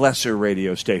the lesser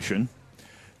radio station,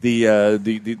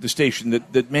 the station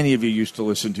that many of you used to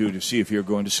listen to see if you're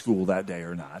going to school that day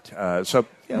or not. It's a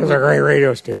great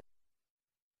radio station.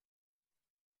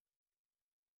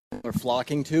 We're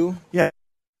flocking to. Yeah.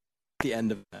 The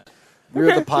end of that.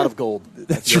 We're the pot of gold.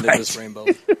 That's the end right. of this rainbow.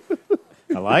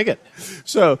 I like it.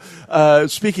 So,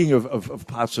 speaking of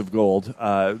pots of gold,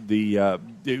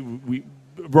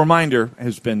 reminder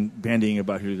has been bandying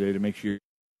about here today to make sure.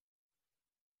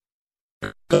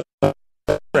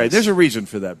 right. There's a reason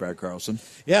for that, Brad Carlson.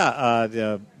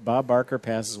 Yeah, Bob Barker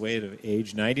passes away at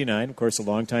age 99. Of course, a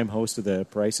longtime host of The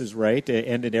Price is Right.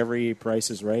 Ended every Price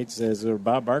is Right says,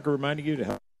 Bob Barker reminding you to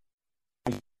help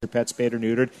your pet spayed or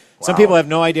neutered. Wow. Some people have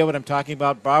no idea what I'm talking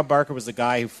about. Bob Barker was the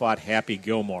guy who fought Happy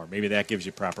Gilmore. Maybe that gives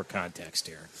you proper context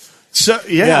here. So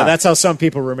yeah, that's how some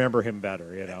people remember him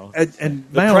better. And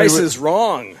The Price is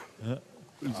Wrong.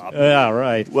 Yeah,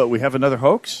 right. What, we have another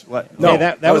hoax? What? No,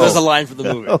 that was a line for the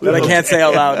movie that I can't say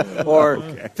out loud, or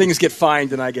things get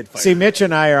fined and I get fired. See, Mitch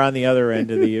and I are on the other end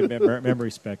of the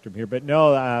memory spectrum here. But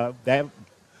no, that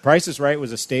Price is Right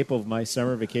was a staple of my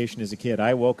summer vacation as a kid.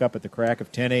 I woke up at the crack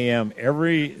of 10 a.m.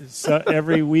 every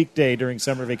weekday during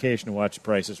summer vacation to watch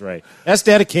Price is Right. That's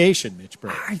dedication, Mitch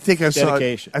Brady. I think I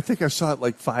saw it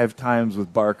like 5 times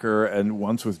with Barker and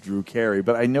once with Drew Carey,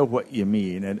 but I know what you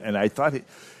mean, and I thought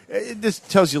this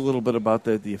tells you a little bit about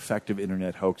the effect of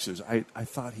internet hoaxes. I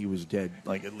thought he was dead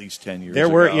like at least 10 years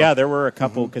ago. There were a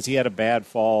couple because he had a bad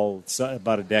fall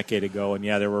about a decade ago, and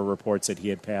there were reports that he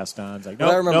had passed on. It's like, what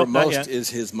I remember most is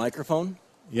his microphone.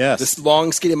 Yes. This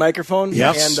long, skinny microphone.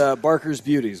 Yes. And Barker's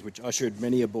Beauties, which ushered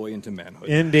many a boy into manhood.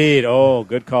 Indeed. Oh,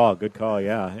 good call,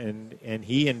 yeah. And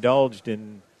he indulged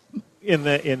he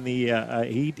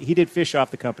did fish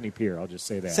off the company pier. I'll just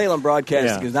say that. Salem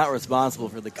Broadcasting is not responsible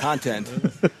for the content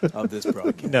of this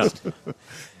broadcast.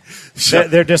 No.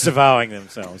 They're disavowing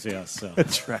themselves, yes. So.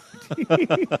 That's right.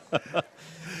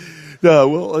 No,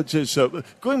 well, so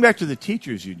going back to the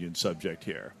teachers union subject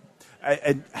here,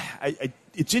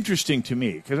 it's interesting to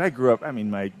me because I grew up,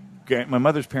 my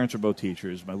mother's parents are both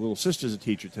teachers. My little sister's a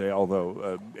teacher today,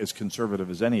 although as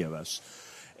conservative as any of us.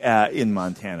 In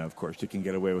Montana, of course. You can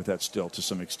get away with that still to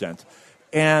some extent.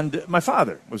 And my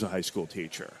father was a high school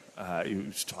teacher. He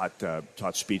was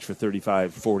taught speech for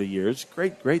 35, 40 years.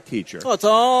 Great teacher. Oh, it's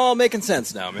all making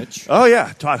sense now, Mitch. Oh,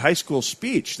 yeah. Taught high school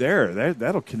speech there.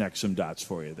 That'll connect some dots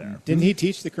for you there. Didn't he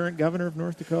teach the current governor of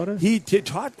North Dakota? He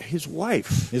taught his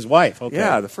wife. His wife, okay.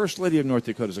 Yeah, the first lady of North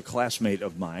Dakota is a classmate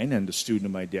of mine and a student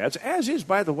of my dad's, as is,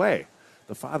 by the way,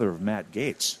 the father of Matt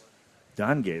Gaetz.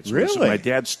 Don Gaetz was my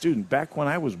dad's student back when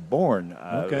I was born.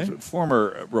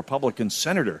 Former Republican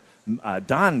Senator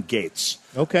Don Gaetz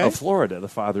of Florida, the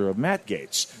father of Matt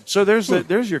Gaetz. So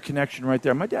there's your connection right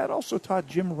there. My dad also taught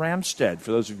Jim Ramstad,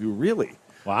 for those of you who really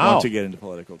want to get into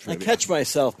political trivia. I catch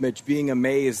myself, Mitch, being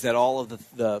amazed at all of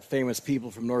the famous people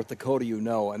from North Dakota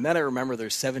and then I remember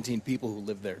there's 17 people who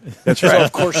live there. That's right. So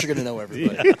of course you're going to know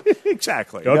everybody.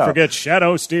 Exactly. Don't forget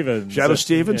Shadow Stevens. Shadow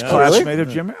Stevens, classmate of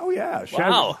Jim. Oh, yeah.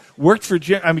 Wow. Worked for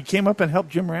Jim. Came up and helped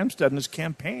Jim Ramstad in his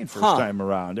campaign first time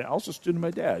around. Also student of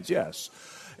my dad's, yes.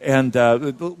 And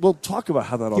we'll talk about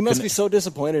how that all He must be so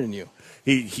disappointed in you.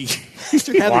 He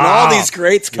having all these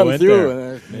greats come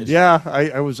through. Yeah,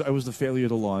 I was the failure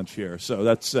to launch here. So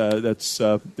that's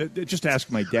just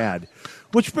ask my dad.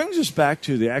 Which brings us back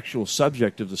to the actual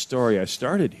subject of the story I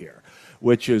started here,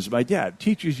 which is my dad,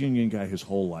 teachers union guy his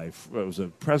whole life. Was a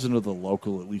president of the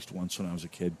local at least once when I was a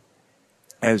kid.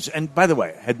 And by the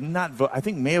way, I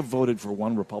think may have voted for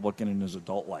one Republican in his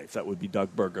adult life. That would be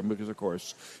Doug Burgum, because of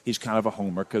course he's kind of a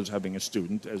homer because having a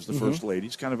student as the first lady,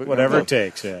 he's kind of whatever it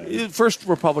takes. Yeah, first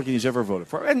Republican he's ever voted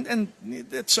for, and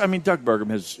Doug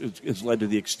Burgum has led to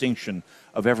the extinction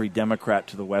of every Democrat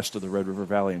to the west of the Red River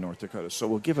Valley in North Dakota. So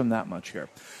we'll give him that much here.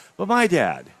 But my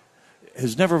dad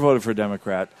has never voted for a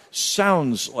Democrat,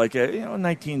 sounds like a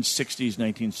 1960s,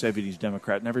 1970s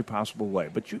Democrat in every possible way.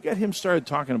 But you get him started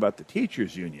talking about the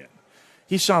teachers union,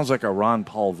 he sounds like a Ron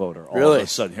Paul voter all of a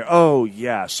sudden here. Oh,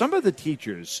 yeah. Some of the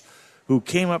teachers who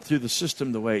came up through the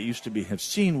system the way it used to be have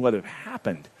seen what have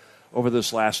happened over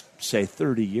this last, say,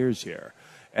 30 years here.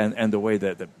 And the way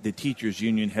that the teachers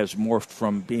union has morphed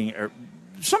from being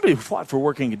somebody who fought for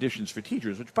working conditions for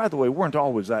teachers, which, by the way, weren't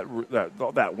always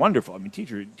that wonderful.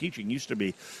 Teaching used to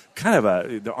be kind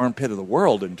of the armpit of the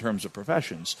world in terms of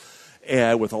professions,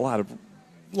 with a lot of.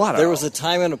 There was a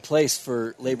time and a place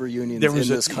for labor unions in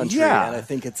this country, and I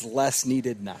think it's less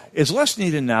needed now. It's less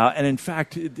needed now, and in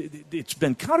fact, it's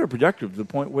been counterproductive to the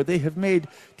point where they have made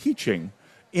teaching,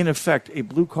 in effect, a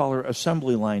blue-collar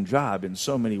assembly line job in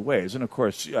so many ways. And of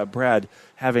course, Brad,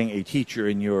 having a teacher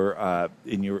in your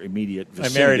immediate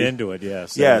vicinity, I married into it.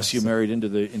 Yes. Yes, you married into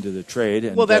the trade.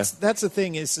 And, well, that's the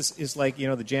thing. Is like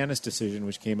the Janus decision,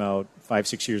 which came out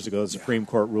 5-6 years ago. The Supreme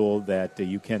Court ruled that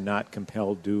you cannot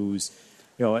compel dues.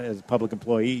 As a public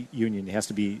employee union, it has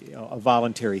to be a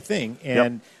voluntary thing.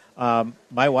 And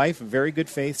my wife, in very good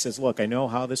faith, says, look, I know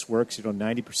how this works.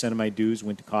 90% of my dues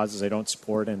went to causes I don't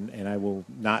support, and I will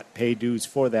not pay dues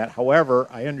for that. However,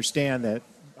 I understand that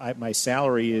my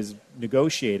salary is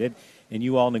negotiated, and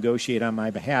you all negotiate on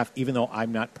my behalf, even though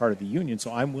I'm not part of the union.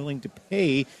 So I'm willing to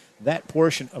pay that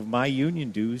portion of my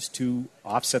union dues to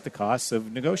offset the costs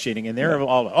of negotiating. And they're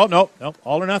all, no,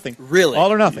 all or nothing. Really?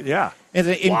 All or nothing. Yeah. And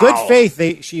in good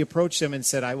faith, she approached them and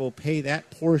said, I will pay that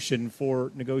portion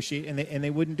for negotiating, and they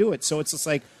wouldn't do it. So it's just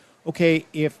like, okay,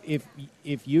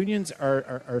 if unions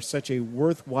are such a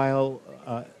worthwhile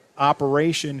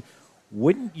operation,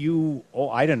 wouldn't you,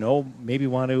 I don't know, maybe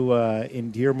want to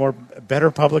endear better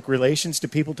public relations to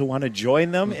people to want to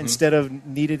join them instead of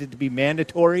needed it to be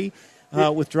mandatory,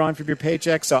 withdrawn from your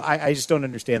paycheck? So I just don't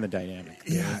understand the dynamic.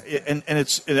 Yeah, and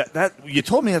it's that you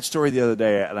told me that story the other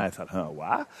day, and I thought,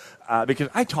 why? Because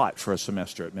I taught for a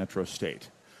semester at Metro State,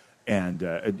 and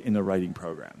in the writing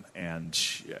program, and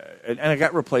I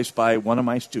got replaced by one of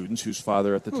my students whose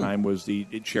father at the time was the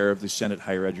chair of the Senate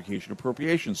Higher Education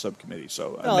Appropriations Subcommittee.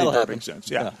 So it made perfect sense.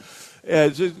 Yeah.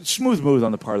 It's smooth move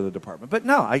on the part of the department. But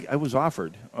no, I was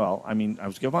offered. Well, I mean, I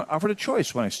was offered a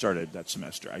choice when I started that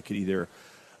semester. I could either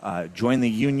join the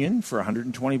union for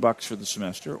 $120 for the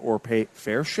semester, or pay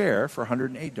fair share for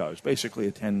 $108. Basically,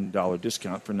 a $10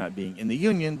 discount for not being in the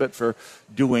union, but for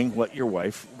doing what your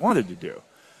wife wanted to do.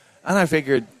 And I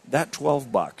figured that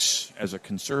 $12, as a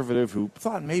conservative who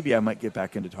thought maybe I might get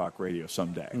back into talk radio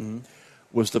someday,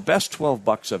 was the best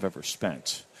 $12 I've ever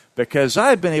spent. Because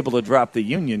I've been able to drop the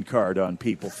union card on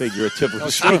people, figuratively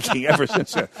speaking, ever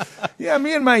since. Yeah,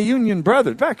 me and my union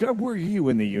brother. Back up, were you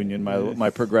in the union,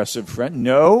 my progressive friend?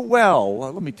 No? Well,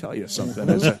 let me tell you something.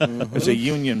 As a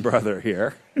union brother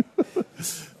here,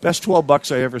 best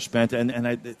 $12 I ever spent. And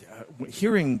I,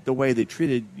 hearing the way they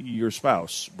treated your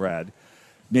spouse, Brad,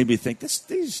 made me think this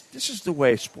is the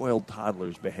way spoiled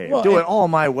toddlers behave. Do it all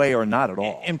my way or not at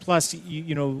all. And plus,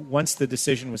 once the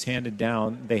decision was handed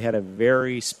down, they had a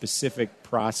very specific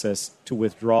process to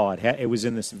withdraw. It was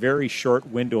in this very short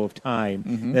window of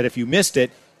time that if you missed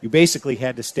it, you basically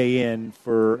had to stay in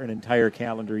for an entire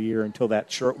calendar year until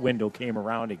that short window came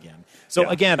around again. So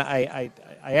again, I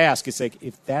ask, it's like,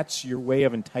 if that's your way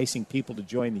of enticing people to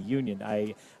join the union,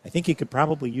 I think you could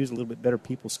probably use a little bit better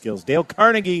people skills. Dale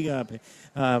Carnegie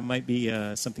might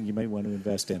be something you might want to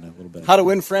invest in a little bit. How to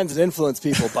win friends and influence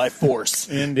people by force.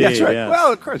 Indeed, that's right. Yes.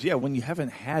 Well, of course, when you haven't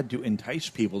had to entice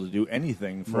people to do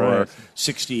anything for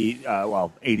 60,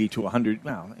 80 to 100,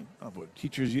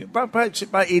 teachers, about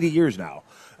 80 years now.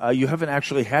 You haven't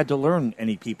actually had to learn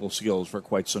any people skills for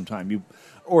quite some time.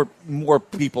 Or more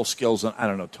people skills than, I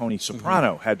don't know, Tony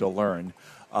Soprano had to learn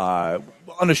on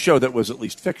a show that was at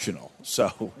least fictional.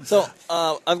 So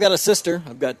I've got a sister.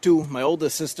 I've got two. My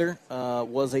oldest sister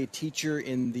was a teacher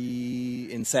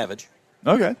in Savage.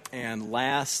 Okay. And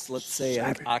last, let's say,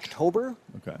 October,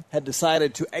 had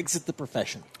decided to exit the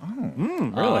profession. Oh,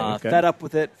 really? Okay. Fed up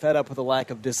with it, fed up with the lack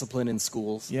of discipline in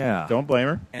schools. Yeah. Don't blame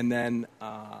her. And then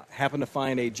happened to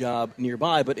find a job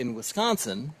nearby, but in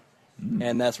Wisconsin,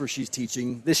 and that's where she's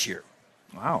teaching this year.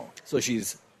 Wow. So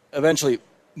she's eventually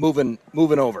moving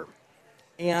over.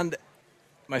 And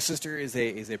my sister is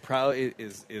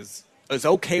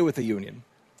okay with the union,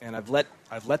 and I've let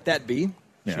that be.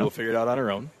 Yeah. She will figure it out on her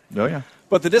own. Oh, yeah.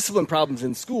 But the discipline problems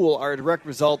in school are a direct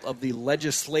result of the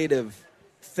legislative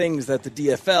things that the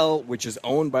DFL, which is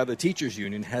owned by the teachers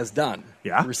union, has done.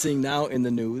 Yeah. We're seeing now in the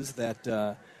news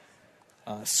that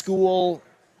school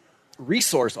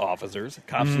resource officers,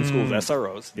 cops in schools,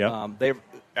 SROs, they've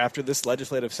after this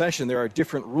legislative session, there are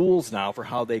different rules now for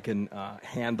how they can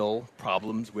handle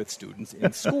problems with students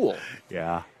in school.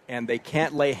 Yeah. And they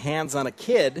can't lay hands on a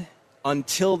kid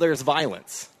until there's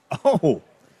violence. Oh.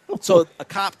 So a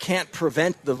cop can't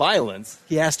prevent the violence.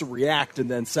 He has to react and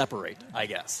then separate, I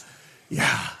guess.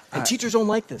 Yeah. And teachers don't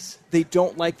like this. They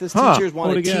don't like this. Huh, Teachers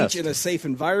want to would've teach guessed. in a safe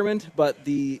environment, but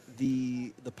the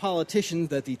politicians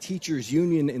that the teachers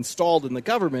union installed in the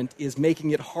government is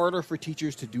making it harder for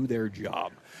teachers to do their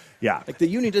job. Yeah. Like the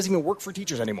union doesn't even work for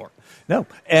teachers anymore. No.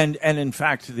 And in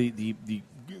fact, the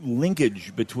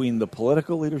linkage between the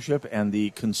political leadership and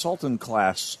the consultant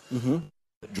class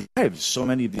drives so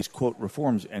many of these, quote,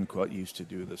 reforms, end quote. You used to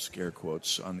do the scare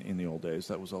quotes in the old days.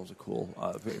 That was always a cool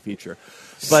feature.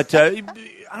 But I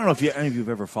don't know if any of you have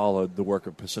ever followed the work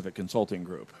of Pacific Consulting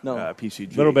Group, No.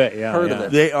 PCG. A little bit, yeah. Heard of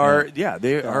it. They are,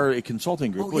 they are a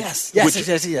consulting group. Oh, which,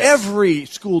 yes. Every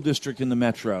school district in the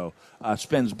metro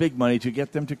spends big money to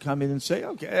get them to come in and say,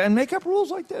 okay, and make up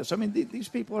rules like this. I mean, these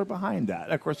people are behind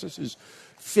that. Of course, this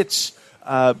fits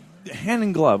hand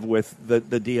in glove with the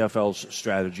DFL's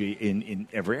strategy in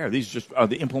every area. These just are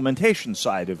the implementation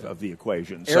side of the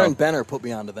equation. Aaron Benner put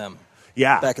me onto them.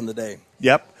 Yeah. Back in the day.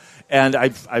 Yep. And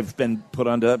I've been put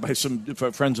onto that by some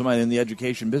friends of mine in the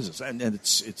education business, and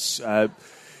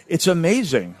it's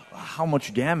amazing how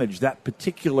much damage that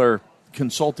particular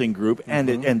consulting group and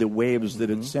the waves that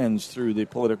it sends through the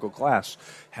political class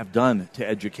have done to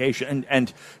education.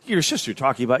 And your sister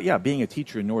talking about, being a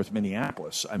teacher in North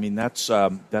Minneapolis. I mean, that's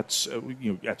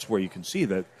where you can see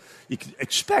that you can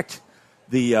expect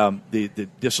the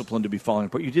discipline to be falling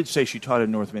apart. You did say she taught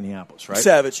in North Minneapolis, right?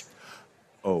 Savage.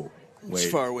 Oh, wait.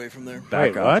 It's far away from there.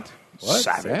 Back up. What?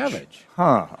 Savage.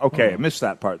 Huh. Okay, I missed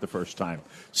that part the first time.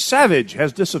 Savage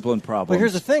has discipline problems. Well,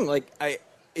 here's the thing.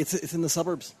 It's in the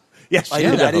suburbs. Yes, I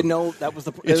didn't know that was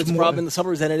the problem in the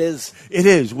suburbs, and it is. It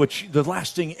is, which the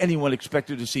last thing anyone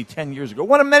expected to see 10 years ago.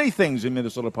 One of many things in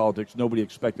Minnesota politics nobody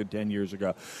expected 10 years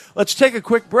ago. Let's take a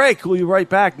quick break. We'll be right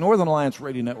back. Northern Alliance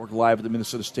Radio Network live at the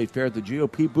Minnesota State Fair at the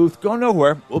GOP booth. Go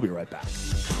nowhere. We'll be right back.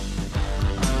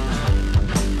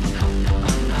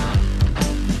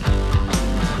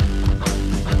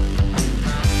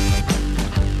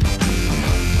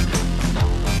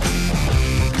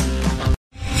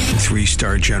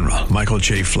 Three-star General Michael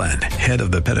J. Flynn, head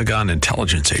of the Pentagon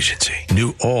Intelligence Agency,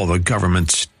 knew all the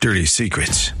government's dirty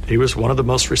secrets. He was one of the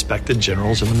most respected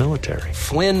generals in the military.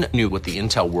 Flynn knew what the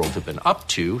intel world had been up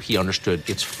to. He understood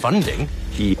its funding.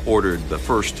 He ordered the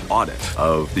first audit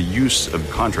of the use of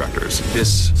contractors.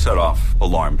 This set off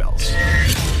alarm bells.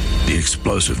 The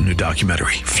explosive new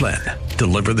documentary, Flynn,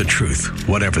 Deliver the Truth,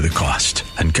 Whatever the Cost,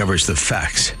 uncovers the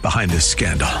facts behind this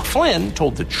scandal. Flynn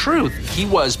told the truth. He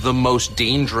was the most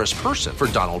dangerous person for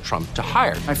Donald Trump to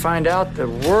hire. I find out the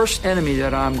worst enemy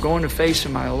that I'm going to face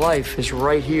in my life is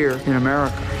right here in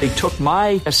America. They took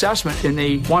my assessment and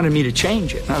they wanted me to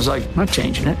change it. And I was like, I'm not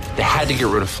changing it. They had to get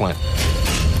rid of Flynn.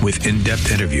 With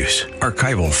in-depth interviews,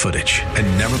 archival footage,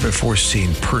 and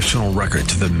never-before-seen personal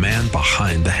records of the man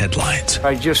behind the headlines.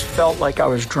 I just felt like I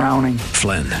was drowning.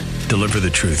 Flynn, Deliver the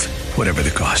Truth, Whatever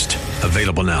the Cost.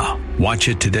 Available now. Watch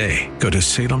it today. Go to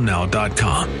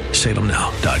salemnow.com.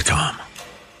 salemnow.com.